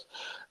for those.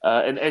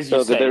 And as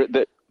you say,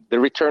 the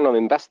return on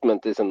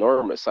investment is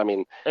enormous. I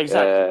mean,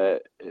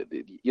 exactly.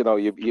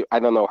 I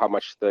don't know how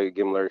much the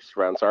Gimler's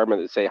rounds are,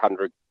 but say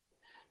 100.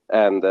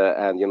 And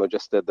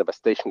just the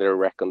devastation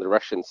wreck on the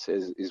Russians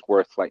is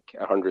worth like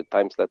 100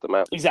 times that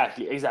amount.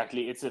 Exactly.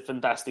 It's a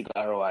fantastic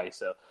ROI.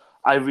 So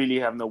I really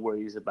have no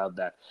worries about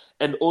that.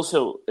 And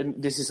also, and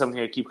this is something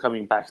I keep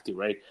coming back to,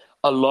 right?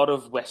 A lot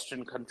of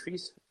Western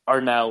countries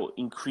are now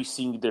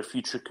increasing their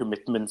future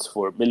commitments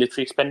for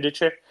military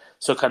expenditure.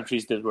 So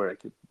countries that were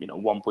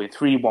 1.3,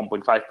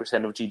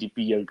 1.5% of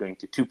GDP are going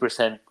to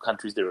 2%.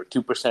 Countries that are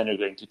 2% are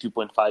going to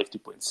 2.5,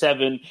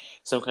 2.7.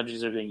 Some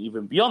countries are going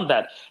even beyond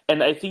that.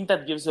 And I think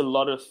that gives a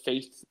lot of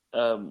faith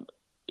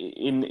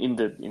in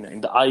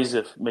the eyes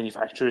of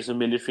manufacturers of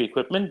military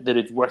equipment that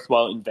it's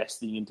worthwhile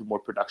investing into more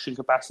production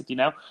capacity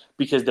now,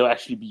 because they'll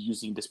actually be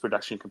using this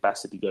production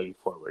capacity going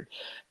forward.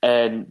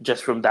 And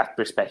just from that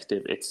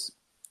perspective, it's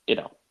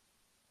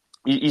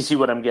you see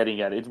what I'm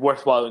getting at. It's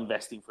worthwhile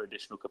investing for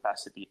additional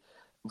capacity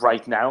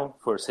right now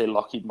for, say,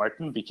 Lockheed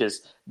Martin,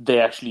 because they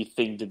actually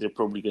think that they're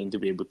probably going to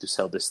be able to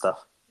sell this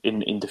stuff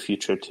in the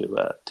future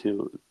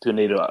to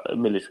NATO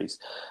militaries.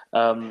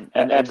 And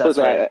that's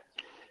why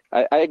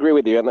I agree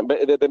with you,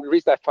 but the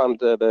reason I found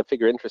the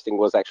figure interesting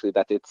was actually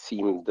that it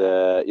seemed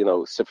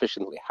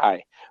sufficiently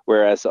high,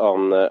 whereas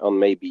on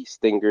maybe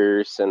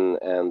Stingers and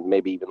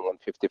maybe even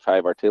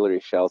 155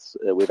 artillery shells,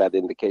 we've had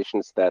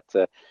indications that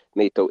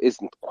NATO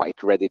isn't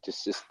quite ready to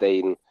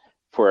sustain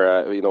for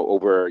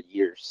over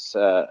years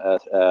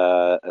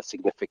a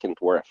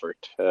significant war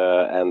effort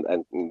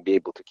and be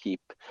able to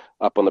keep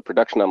up on the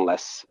production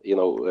unless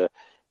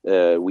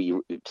we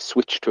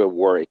switch to a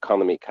war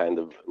economy kind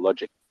of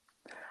logic.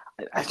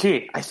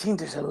 Actually, I think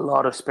there's a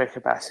lot of spare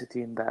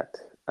capacity in that.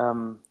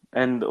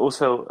 And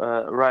also,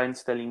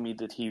 Ryan's telling me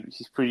that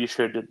he's pretty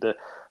sure that the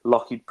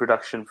Lockheed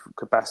production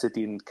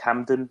capacity in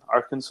Camden,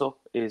 Arkansas,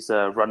 is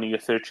running a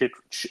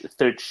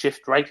third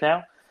shift right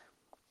now.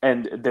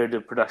 and they're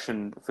the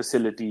production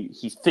facility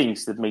he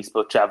thinks that makes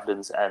both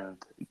Javelins and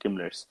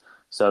Gimlers.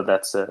 So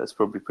that's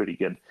probably pretty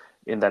good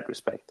in that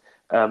respect.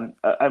 I'm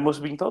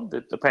also being told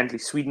that apparently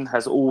Sweden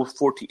has all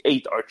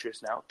 48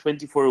 Archers now,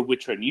 24 of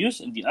which are in use,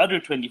 and the other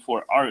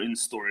 24 are in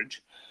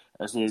storage,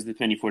 as well as the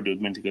 24 that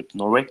were meant to go to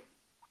Norway.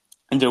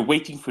 And they're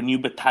waiting for new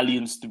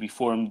battalions to be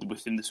formed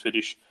within the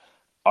Swedish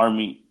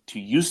army to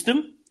use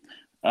them.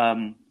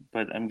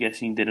 But I'm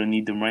guessing they don't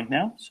need them right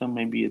now. So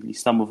maybe at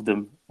least some of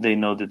them, they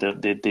know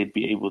that they'd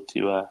be able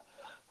to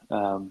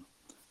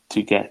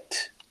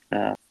get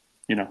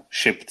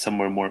shipped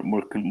somewhere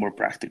more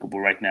practicable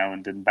right now,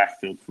 and then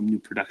backfilled from new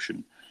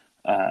production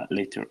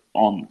later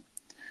on.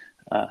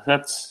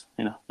 That's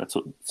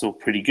all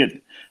pretty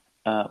good.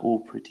 All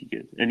pretty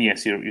good. And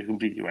yes, you're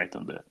completely right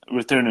on the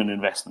return on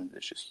investment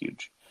is just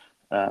huge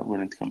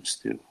when it comes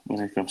to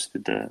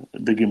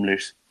the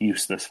Gimlers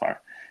use thus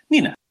far.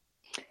 Nina.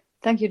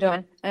 Thank you,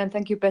 Don, and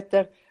thank you,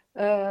 Petter.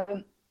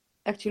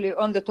 Actually,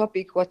 on the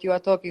topic what you are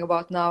talking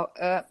about now,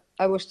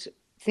 I was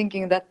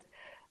thinking that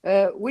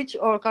which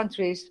all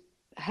countries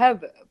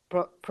have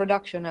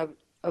production of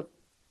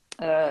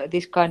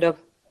this kind of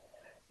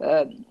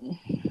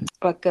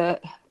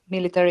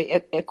military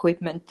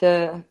equipment,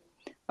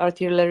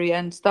 artillery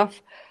and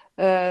stuff.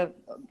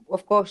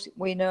 Of course,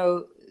 we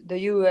know the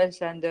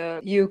US and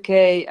the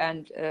UK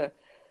and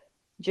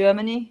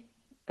Germany.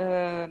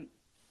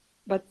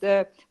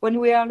 But when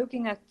we are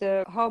looking at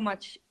how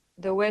much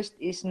the West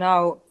is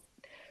now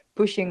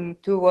pushing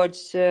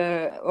towards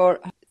or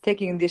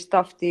taking this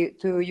stuff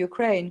to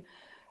Ukraine,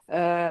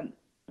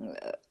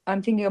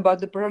 I'm thinking about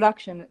the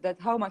production. That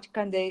how much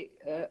can they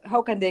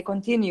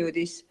continue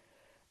this?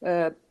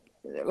 Can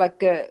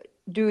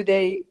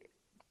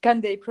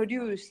they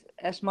produce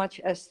as much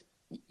as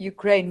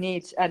Ukraine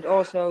needs, and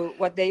also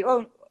what they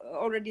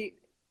already?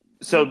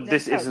 So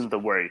this isn't the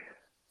worry.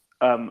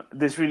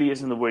 This really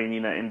isn't the worry,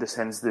 Nina, in the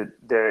sense that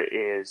there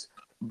is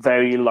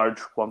very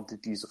large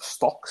quantities of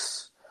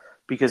stocks,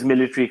 because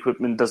military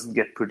equipment doesn't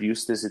get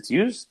produced as it's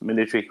used.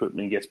 Military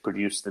equipment gets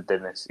produced and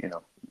then it's,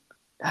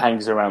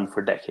 hangs around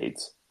for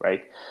decades,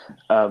 right?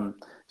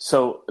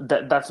 So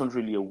that's not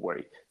really a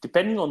worry.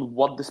 Depending on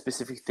what the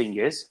specific thing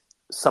is,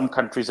 some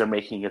countries are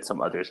making it,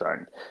 some others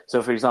aren't.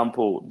 So, for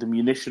example, the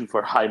munition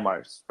for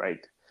HIMARS,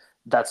 right?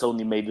 That's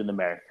only made in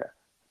America,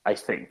 I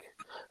think,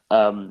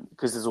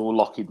 because it's all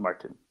Lockheed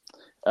Martin.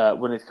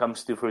 When it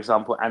comes to, for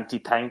example,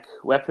 anti-tank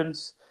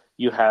weapons,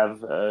 you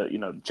have,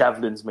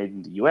 Javelins made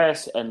in the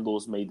US,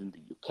 Endals made in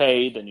the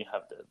UK. Then you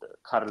have the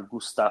Carl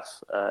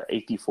Gustaf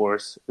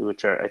 84s,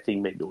 which are, I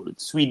think, made all in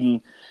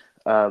Sweden.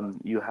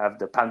 You have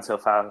the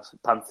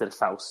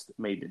Panzerfaust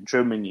made in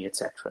Germany,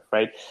 etc.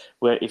 Right?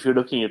 Where if you're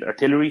looking at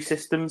artillery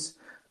systems,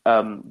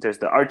 there's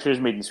the Archers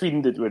made in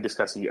Sweden that we were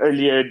discussing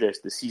earlier. There's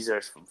the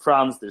Caesars from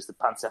France. There's the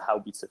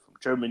Panzerhaubitze from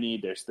Germany.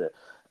 There's the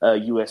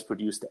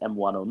US-produced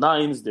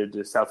M109s. There's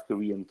the South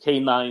Korean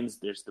K9s.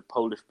 There's the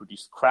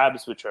Polish-produced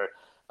Crabs, which are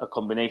a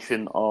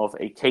combination of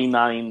a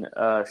K9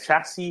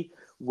 chassis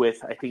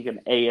with, I think, an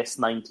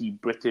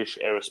AS-90 British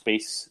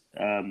aerospace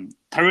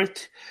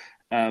turret.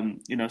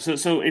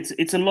 So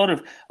it's a lot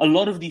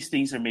of these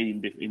things are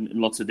made in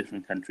lots of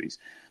different countries.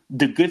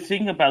 The good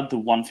thing about the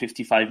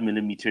 155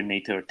 millimeter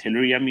NATO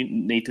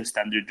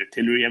standard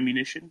artillery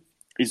ammunition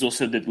is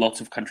also that lots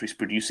of countries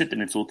produce it,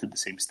 and it's all to the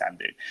same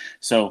standard.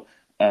 So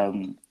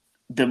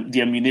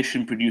the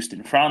ammunition produced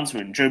in France or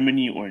in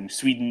Germany or in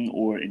Sweden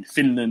or in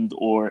Finland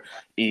or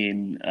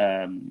in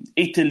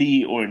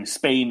Italy or in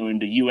Spain or in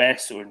the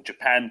US or in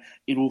Japan,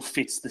 it all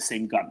fits the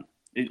same gun.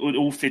 It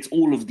all fits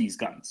all of these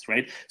guns,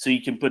 right? So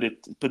you can put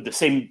the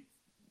same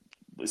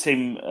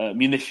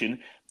munition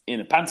in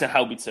a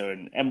Panzerhaubitze or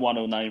an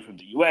M109 from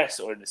the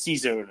US or in a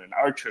Caesar or an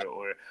Archer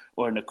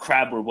or in a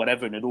Crab or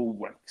whatever, and it all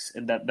works.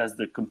 And that's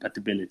the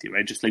compatibility,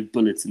 right? Just like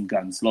bullets and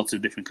guns, lots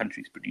of different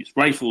countries produce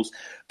rifles,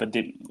 but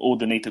all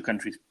the NATO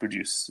countries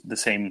produce the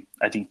same,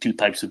 I think, 2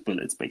 types of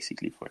bullets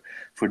basically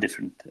for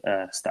different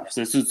stuff.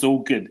 So it's all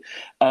good.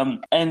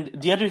 And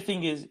the other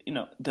thing is,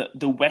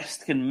 the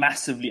West can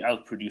massively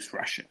outproduce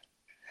Russia.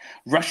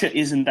 Russia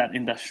isn't that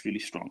industrially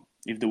strong.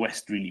 If the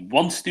West really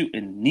wants to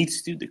and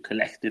needs to, the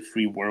collective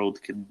free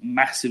world can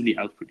massively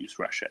outproduce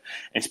Russia,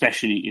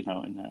 especially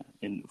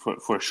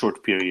for a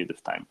short period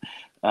of time.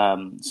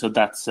 So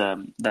that's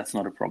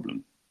not a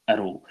problem at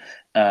all.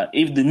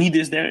 If the need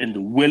is there and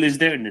the will is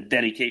there and the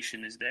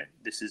dedication is there,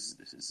 this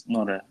is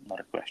not a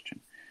question.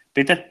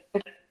 Peter,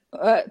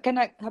 can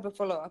I have a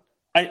follow up?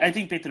 I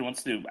think Peter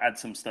wants to add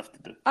some stuff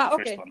to the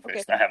first one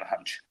first. Okay. I have a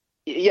hunch.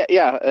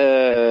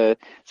 Yeah.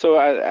 So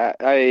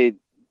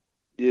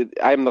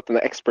I'm not an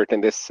expert in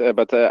this,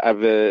 but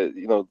I've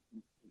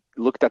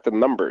looked at the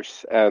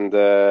numbers, and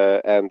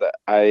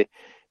I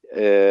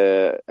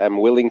am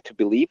willing to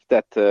believe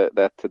that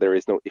there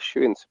is no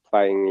issue in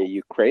supplying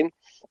Ukraine.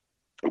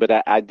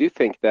 But I do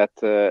think that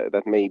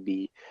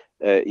maybe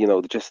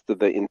just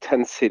the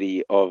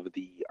intensity of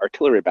the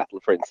artillery battle,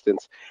 for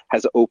instance,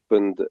 has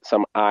opened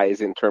some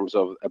eyes in terms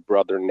of a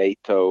broader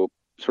NATO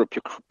sort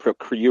of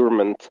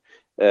procurement,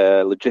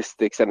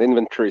 logistics, and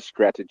inventory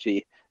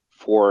strategy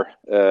for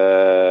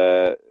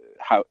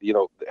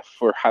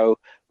how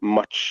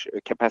much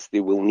capacity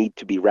will need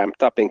to be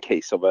ramped up in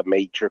case of a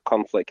major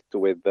conflict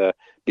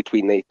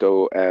between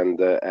NATO and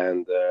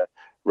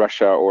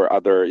Russia or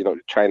other,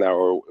 China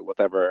or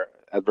whatever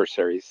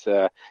adversaries.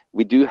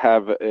 We do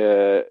have,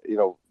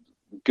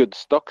 good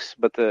stocks,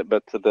 but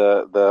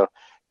the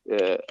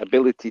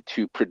ability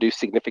to produce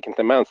significant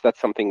amounts, that's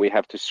something we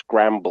have to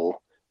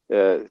scramble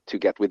to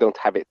get. We don't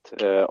have it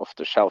off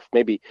the shelf,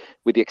 maybe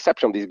with the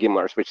exception of these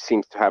GMLRS, which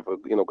seems to have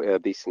a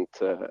decent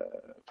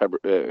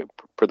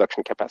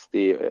production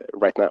capacity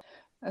right now.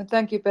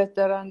 Thank you,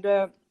 Petter. And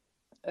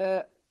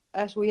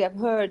as we have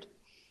heard,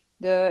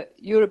 the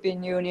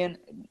European Union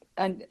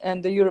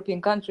and the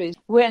European countries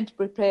weren't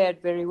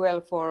prepared very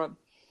well for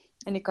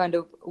any kind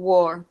of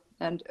war,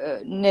 and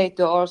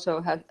NATO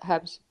also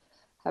has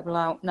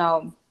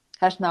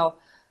now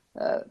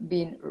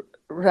been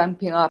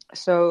ramping up.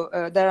 So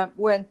there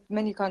weren't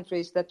many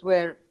countries that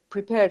were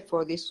prepared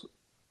for this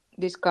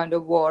kind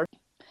of war.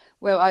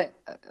 Well,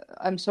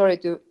 I'm sorry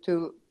to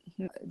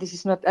this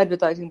is not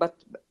advertising, but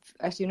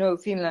as you know,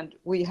 Finland,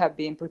 we have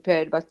been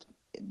prepared, but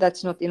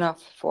that's not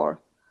enough for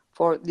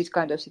this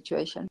kind of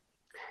situation.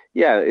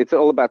 Yeah, it's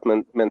all about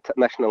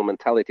national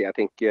mentality. I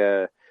think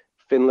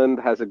Finland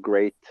has a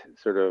great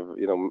sort of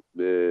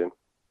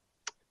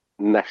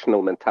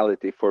national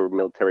mentality for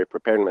military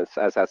preparedness,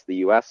 as has the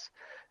US,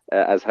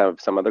 as have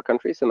some other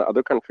countries, and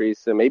other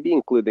countries, maybe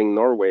including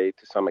Norway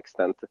to some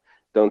extent,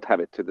 don't have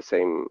it to the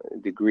same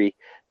degree.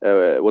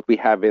 What we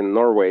have in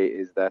Norway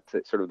is that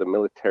sort of the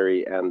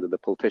military and the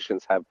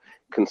politicians have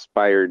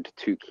conspired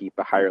to keep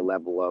a higher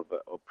level of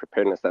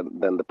preparedness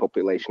than the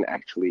population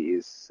actually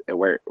is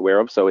aware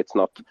of. So it's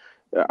not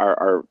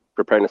our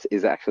preparedness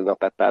is actually not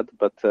that bad.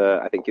 But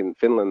I think in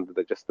Finland,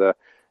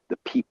 the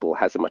people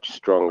has a much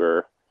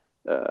stronger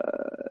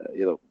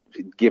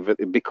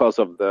because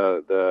of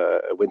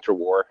the winter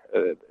war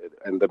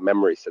and the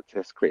memories it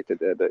has created.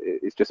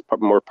 It's just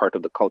more part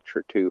of the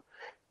culture to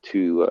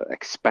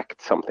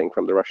expect something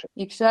from the Russians.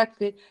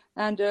 Exactly,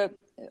 and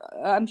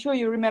I'm sure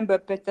you remember,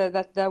 Petter,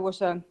 that there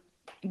was a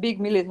big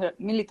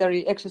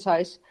military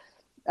exercise.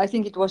 I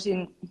think it was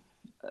in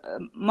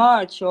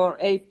March or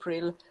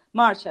April.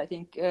 March, I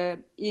think,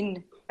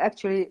 in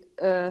actually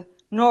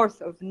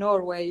north of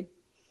Norway,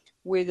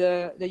 with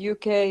the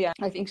UK and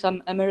I think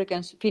some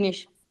Americans,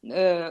 Finnish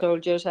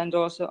soldiers, and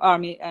also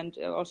army, and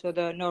also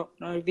the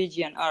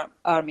Norwegian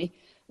army.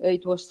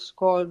 It was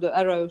called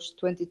Arrows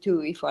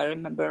 22, if I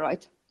remember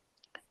right.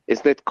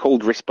 Isn't it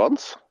Cold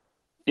Response?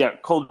 Yeah,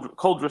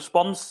 Cold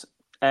Response,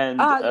 and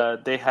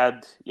they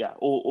had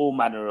all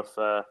manner of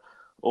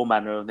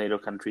NATO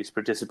countries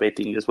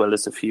participating, as well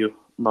as a few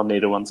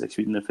non-NATO ones like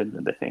Sweden and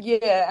Finland, I think.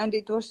 Yeah, and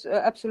it was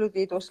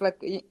absolutely, it was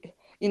like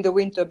in the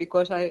winter,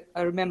 because I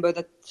remember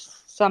that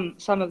some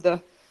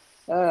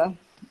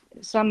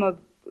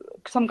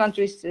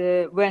countries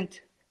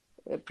went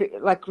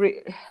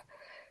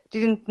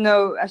didn't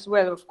know as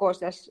well, of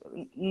course, as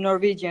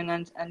Norwegian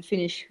and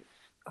Finnish,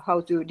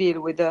 how to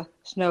deal with the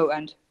snow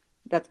and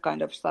that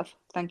kind of stuff.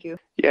 Thank you.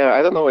 Yeah,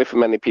 I don't know if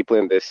many people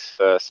in this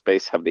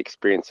space have the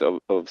experience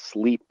of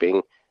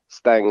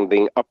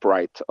standing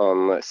upright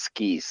on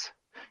skis,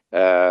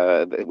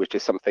 which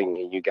is something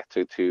you get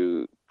to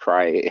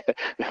try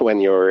when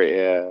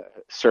you're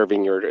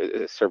serving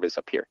your service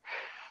up here.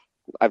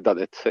 I've done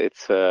it.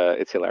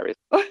 It's hilarious.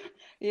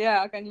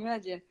 Yeah, I can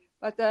imagine.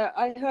 But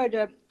I heard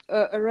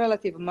a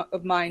relative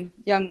of mine,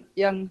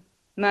 young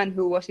man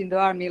who was in the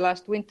army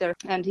last winter,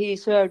 and he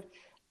served,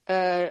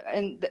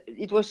 and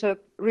it was a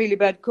really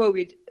bad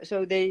COVID,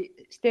 so they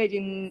stayed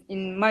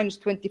in minus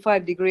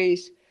 25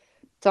 degrees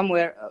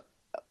somewhere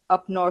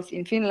up north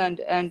in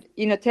Finland, and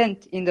in a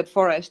tent in the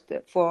forest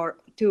for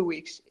 2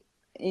 weeks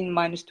in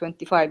minus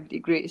 25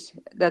 degrees.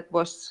 That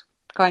was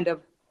kind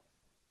of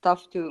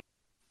tough too.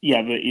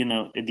 Yeah, but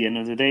at the end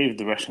of the day, if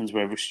the Russians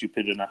were ever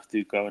stupid enough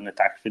to go and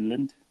attack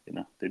Finland,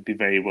 they'd be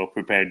very well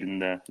prepared,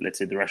 and let's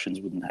say the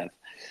Russians wouldn't have.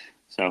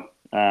 So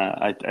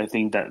I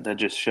think that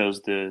just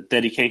shows the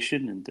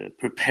dedication and the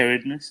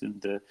preparedness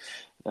and the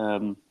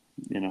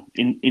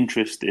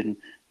interest in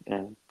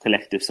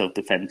collective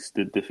self-defense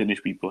that the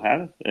Finnish people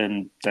have,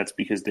 and that's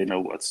because they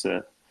know what's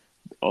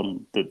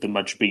on the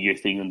much bigger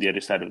thing on the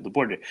other side of the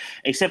border.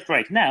 Except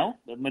right now,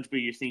 the much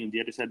bigger thing on the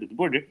other side of the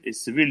border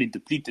is severely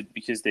depleted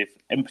because they've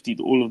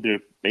emptied all of their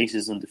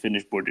bases on the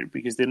Finnish border,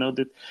 because they know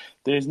that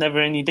there's never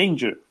any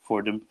danger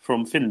for them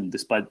from Finland,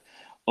 despite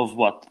of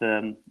what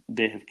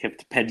they have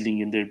kept peddling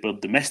in their both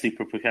domestic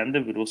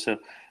propaganda, but also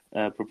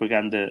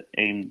propaganda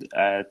aimed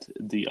at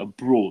the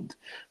abroad.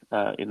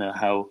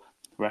 How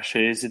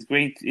Russia is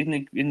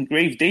in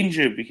grave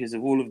danger because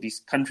of all of these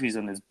countries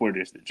on its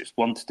borders that just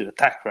want to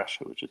attack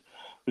Russia, which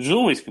is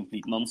always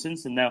complete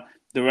nonsense. And now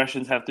the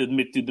Russians have to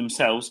admit to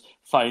themselves,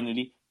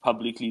 finally,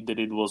 publicly, that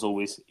it was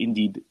always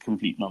indeed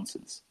complete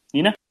nonsense.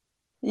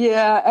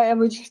 Yeah, I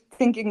was just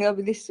thinking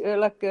of this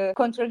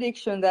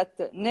contradiction that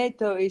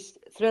NATO is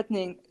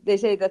threatening. They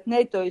say that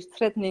NATO is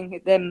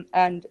threatening them,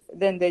 and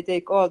then they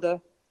take all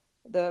the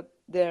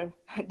their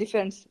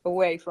defense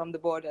away from the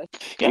border.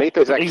 Yeah,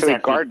 NATO is actually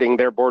guarding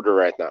their border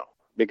right now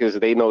because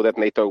they know that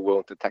NATO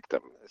won't attack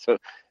them. So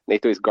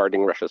NATO is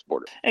guarding Russia's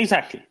border.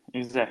 Exactly.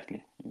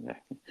 Actually,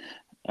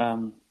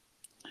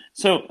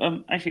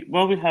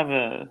 while we have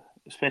a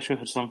Special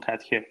Kherson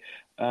Cat here,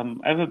 I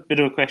have a bit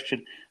of a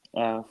question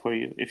for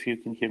you, if you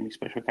can hear me,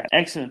 Special Cat.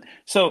 Excellent.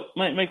 So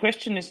my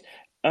question is,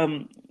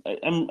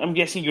 I'm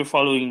guessing you're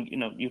following,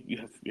 you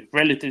have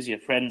relatives, you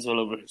have friends all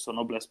over Kherson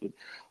Oblast, but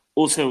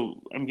also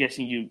I'm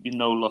guessing you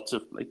know lots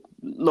of like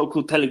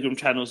local Telegram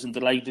channels and the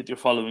like that you're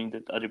following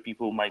that other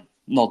people might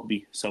not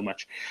be so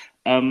much.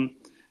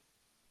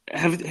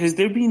 Has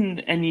there been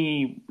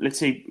any, let's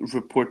say,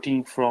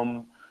 reporting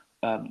from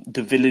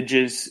the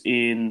villages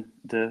in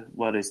the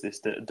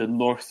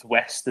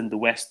northwest and the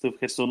west of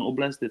Kherson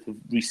Oblast that have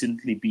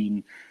recently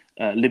been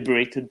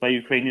liberated by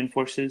Ukrainian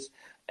forces?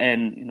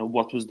 And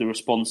what was the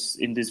response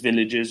in these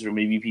villages, or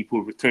maybe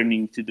people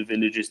returning to the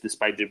villages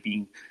despite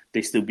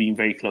they still being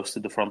very close to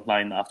the front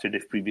line after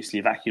they've previously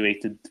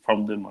evacuated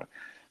from them? Or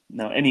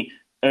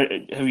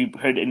have you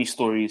heard any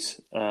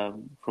stories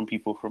from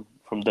people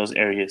from those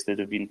areas that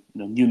have been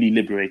newly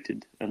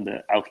liberated and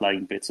the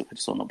outlying bits of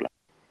Kherson Oblast?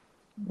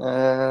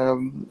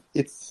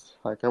 It's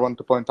like I want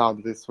to point out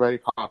that it's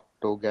very hard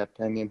to get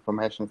any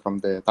information from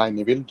the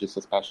tiny villages,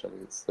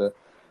 especially. It's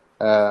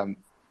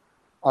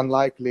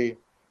unlikely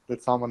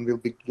that someone will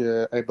be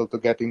able to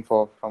get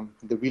info from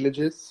the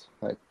villages,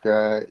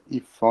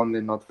 if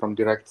only not from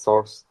direct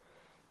source,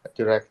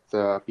 direct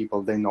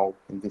people they know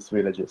in these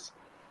villages.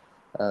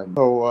 I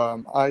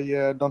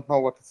don't know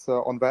what is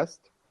on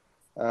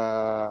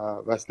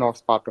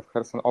west-north part of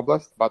Kherson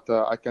Oblast, but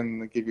I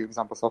can give you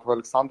examples of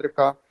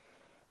Alexandrivka,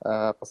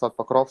 Posad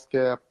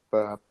Pokrovsky,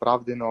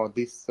 Pravdino,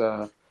 these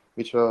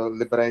which were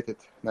liberated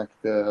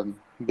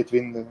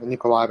between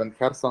Nikolaev and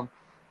Kherson.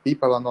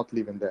 People are not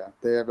living there.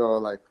 They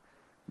were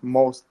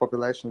most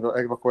population were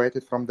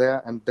evacuated from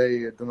there, and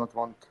they do not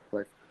want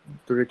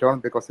to return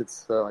because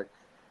it's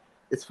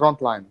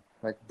front line.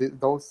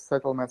 Those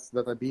settlements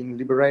that are being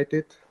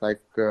liberated,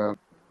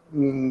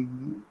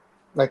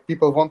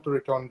 people want to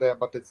return there,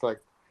 but it's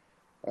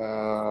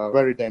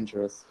very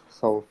dangerous.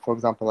 So, for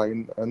example,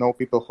 I know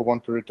people who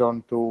want to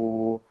return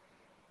to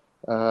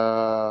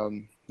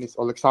this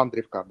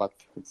Alexandrivka, but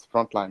it's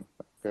frontline.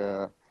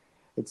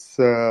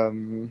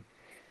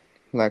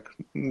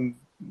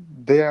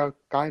 They are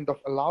kind of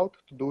allowed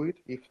to do it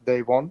if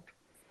they want,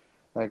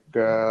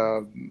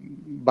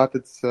 but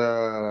it's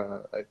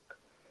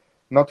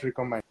not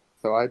recommended.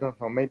 So I don't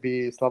know.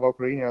 Maybe Slava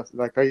Ukrainians,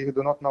 I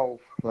do not know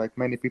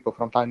many people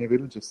from tiny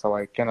villages, so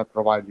I cannot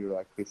provide you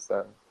this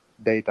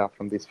data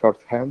from these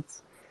first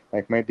hands.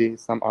 Maybe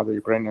some other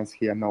Ukrainians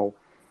here know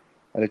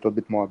a little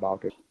bit more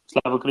about it.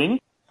 Slava Ukraini?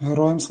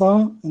 Героям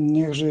слава,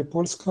 niech żyje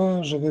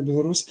Polska, żyje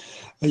Belarus.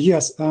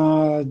 Yes,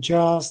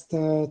 just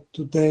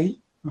today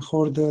I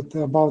heard that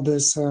about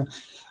this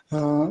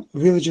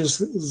villages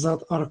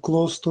that are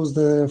close to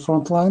the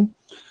front line.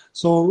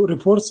 So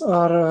reports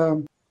are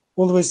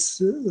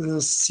always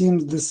seem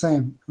the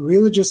same.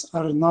 Villages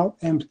are now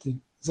empty.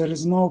 There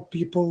is no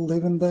people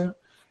living there.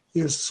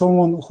 If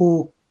someone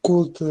who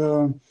could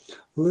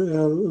who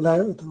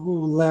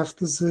left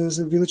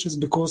the villages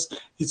because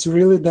it's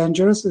really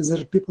dangerous.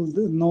 There people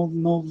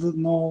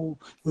no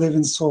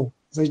living soul.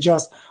 They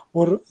just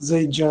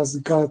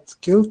got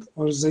killed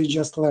or they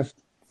just left.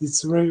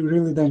 It's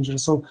really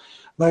dangerous. So,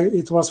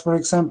 it was, for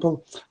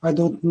example, I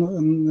don't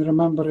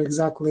remember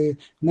exactly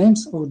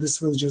names of these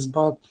villages,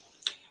 but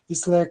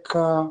it's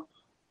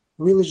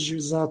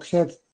villages that had